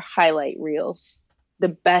posting our highlight reels, the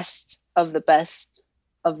best of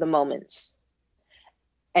the moments.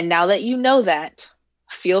 And now that you know that,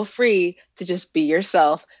 feel free to just be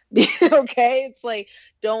yourself. Okay? It's like,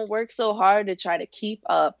 don't work so hard to try to keep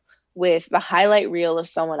up with the highlight reel of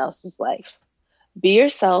someone else's life. Be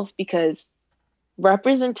yourself, because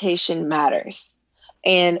representation matters.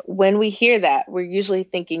 And when we hear that, we're usually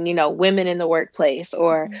thinking, women in the workplace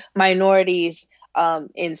or minorities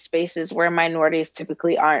in spaces where minorities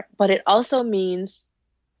typically aren't. But it also means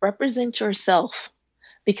represent yourself,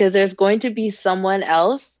 because there's going to be someone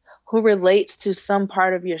else who relates to some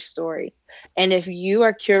part of your story. And if you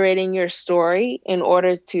are curating your story in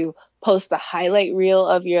order to post the highlight reel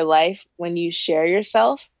of your life when you share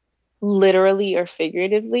yourself, literally or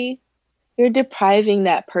figuratively, you're depriving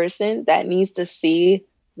that person that needs to see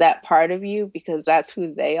that part of you, because that's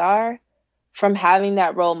who they are, from having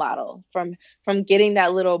that role model, from getting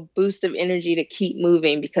that little boost of energy to keep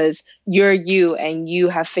moving, because you're you and you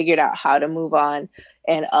have figured out how to move on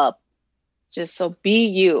and up. Just so be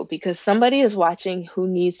you, because somebody is watching who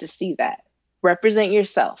needs to see that. Represent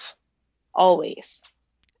yourself always.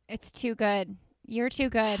 It's too good. You're too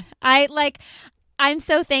good. I'm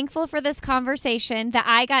so thankful for this conversation that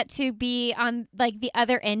I got to be on the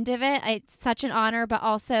other end of it. It's such an honor, but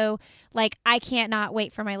also I can't not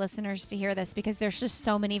wait for my listeners to hear this, because there's just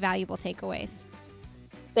so many valuable takeaways.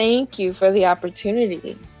 Thank you for the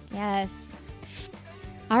opportunity. Yes.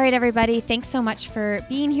 All right, everybody. Thanks so much for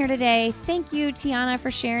being here today. Thank you, Tiana,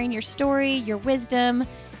 for sharing your story, your wisdom.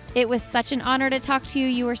 It was such an honor to talk to you.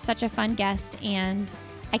 You were such a fun guest, and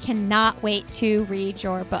I cannot wait to read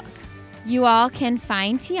your book. You all can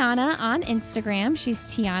find Tiana on Instagram. She's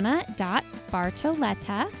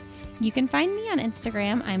tiana.bartoletta. You can find me on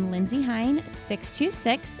Instagram. I'm Lindsay Hein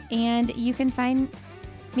 626, and you can find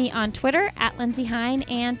me on Twitter at Lindsay Hein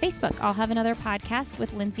and Facebook. I'll have another podcast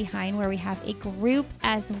with Lindsay Hein where we have a group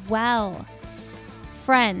as well.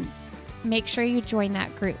 Friends, make sure you join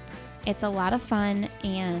that group. It's a lot of fun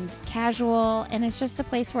and casual, and it's just a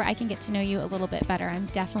place where I can get to know you a little bit better. I'm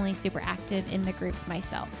definitely super active in the group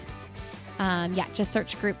myself. Just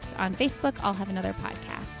search groups on Facebook. I'll have another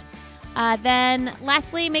podcast. Then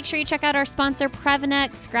lastly, make sure you check out our sponsor,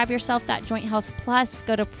 Previnex. Grab yourself that Joint Health Plus.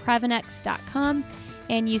 Go to Previnex.com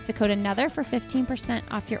and use the code ANOTHER for 15%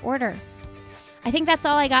 off your order. I think that's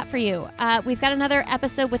all I got for you. We've got another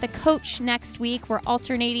episode with a coach next week. We're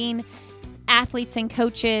alternating athletes and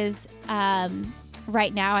coaches.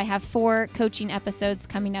 Right now, I have 4 coaching episodes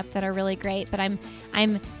coming up that are really great, but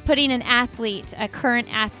I'm putting a current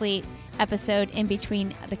athlete episode in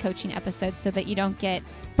between the coaching episodes so that you don't get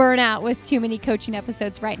burnout with too many coaching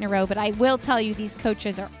episodes right in a row. But I will tell you, these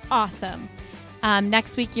coaches are awesome.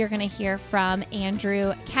 Next week, you're going to hear from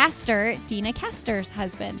Andrew Castor, Dina Castor's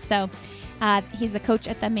husband. So he's the coach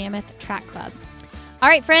at the Mammoth Track Club. All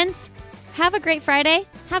right, friends, have a great Friday.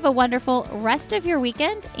 Have a wonderful rest of your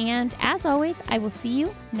weekend. And as always, I will see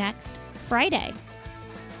you next Friday.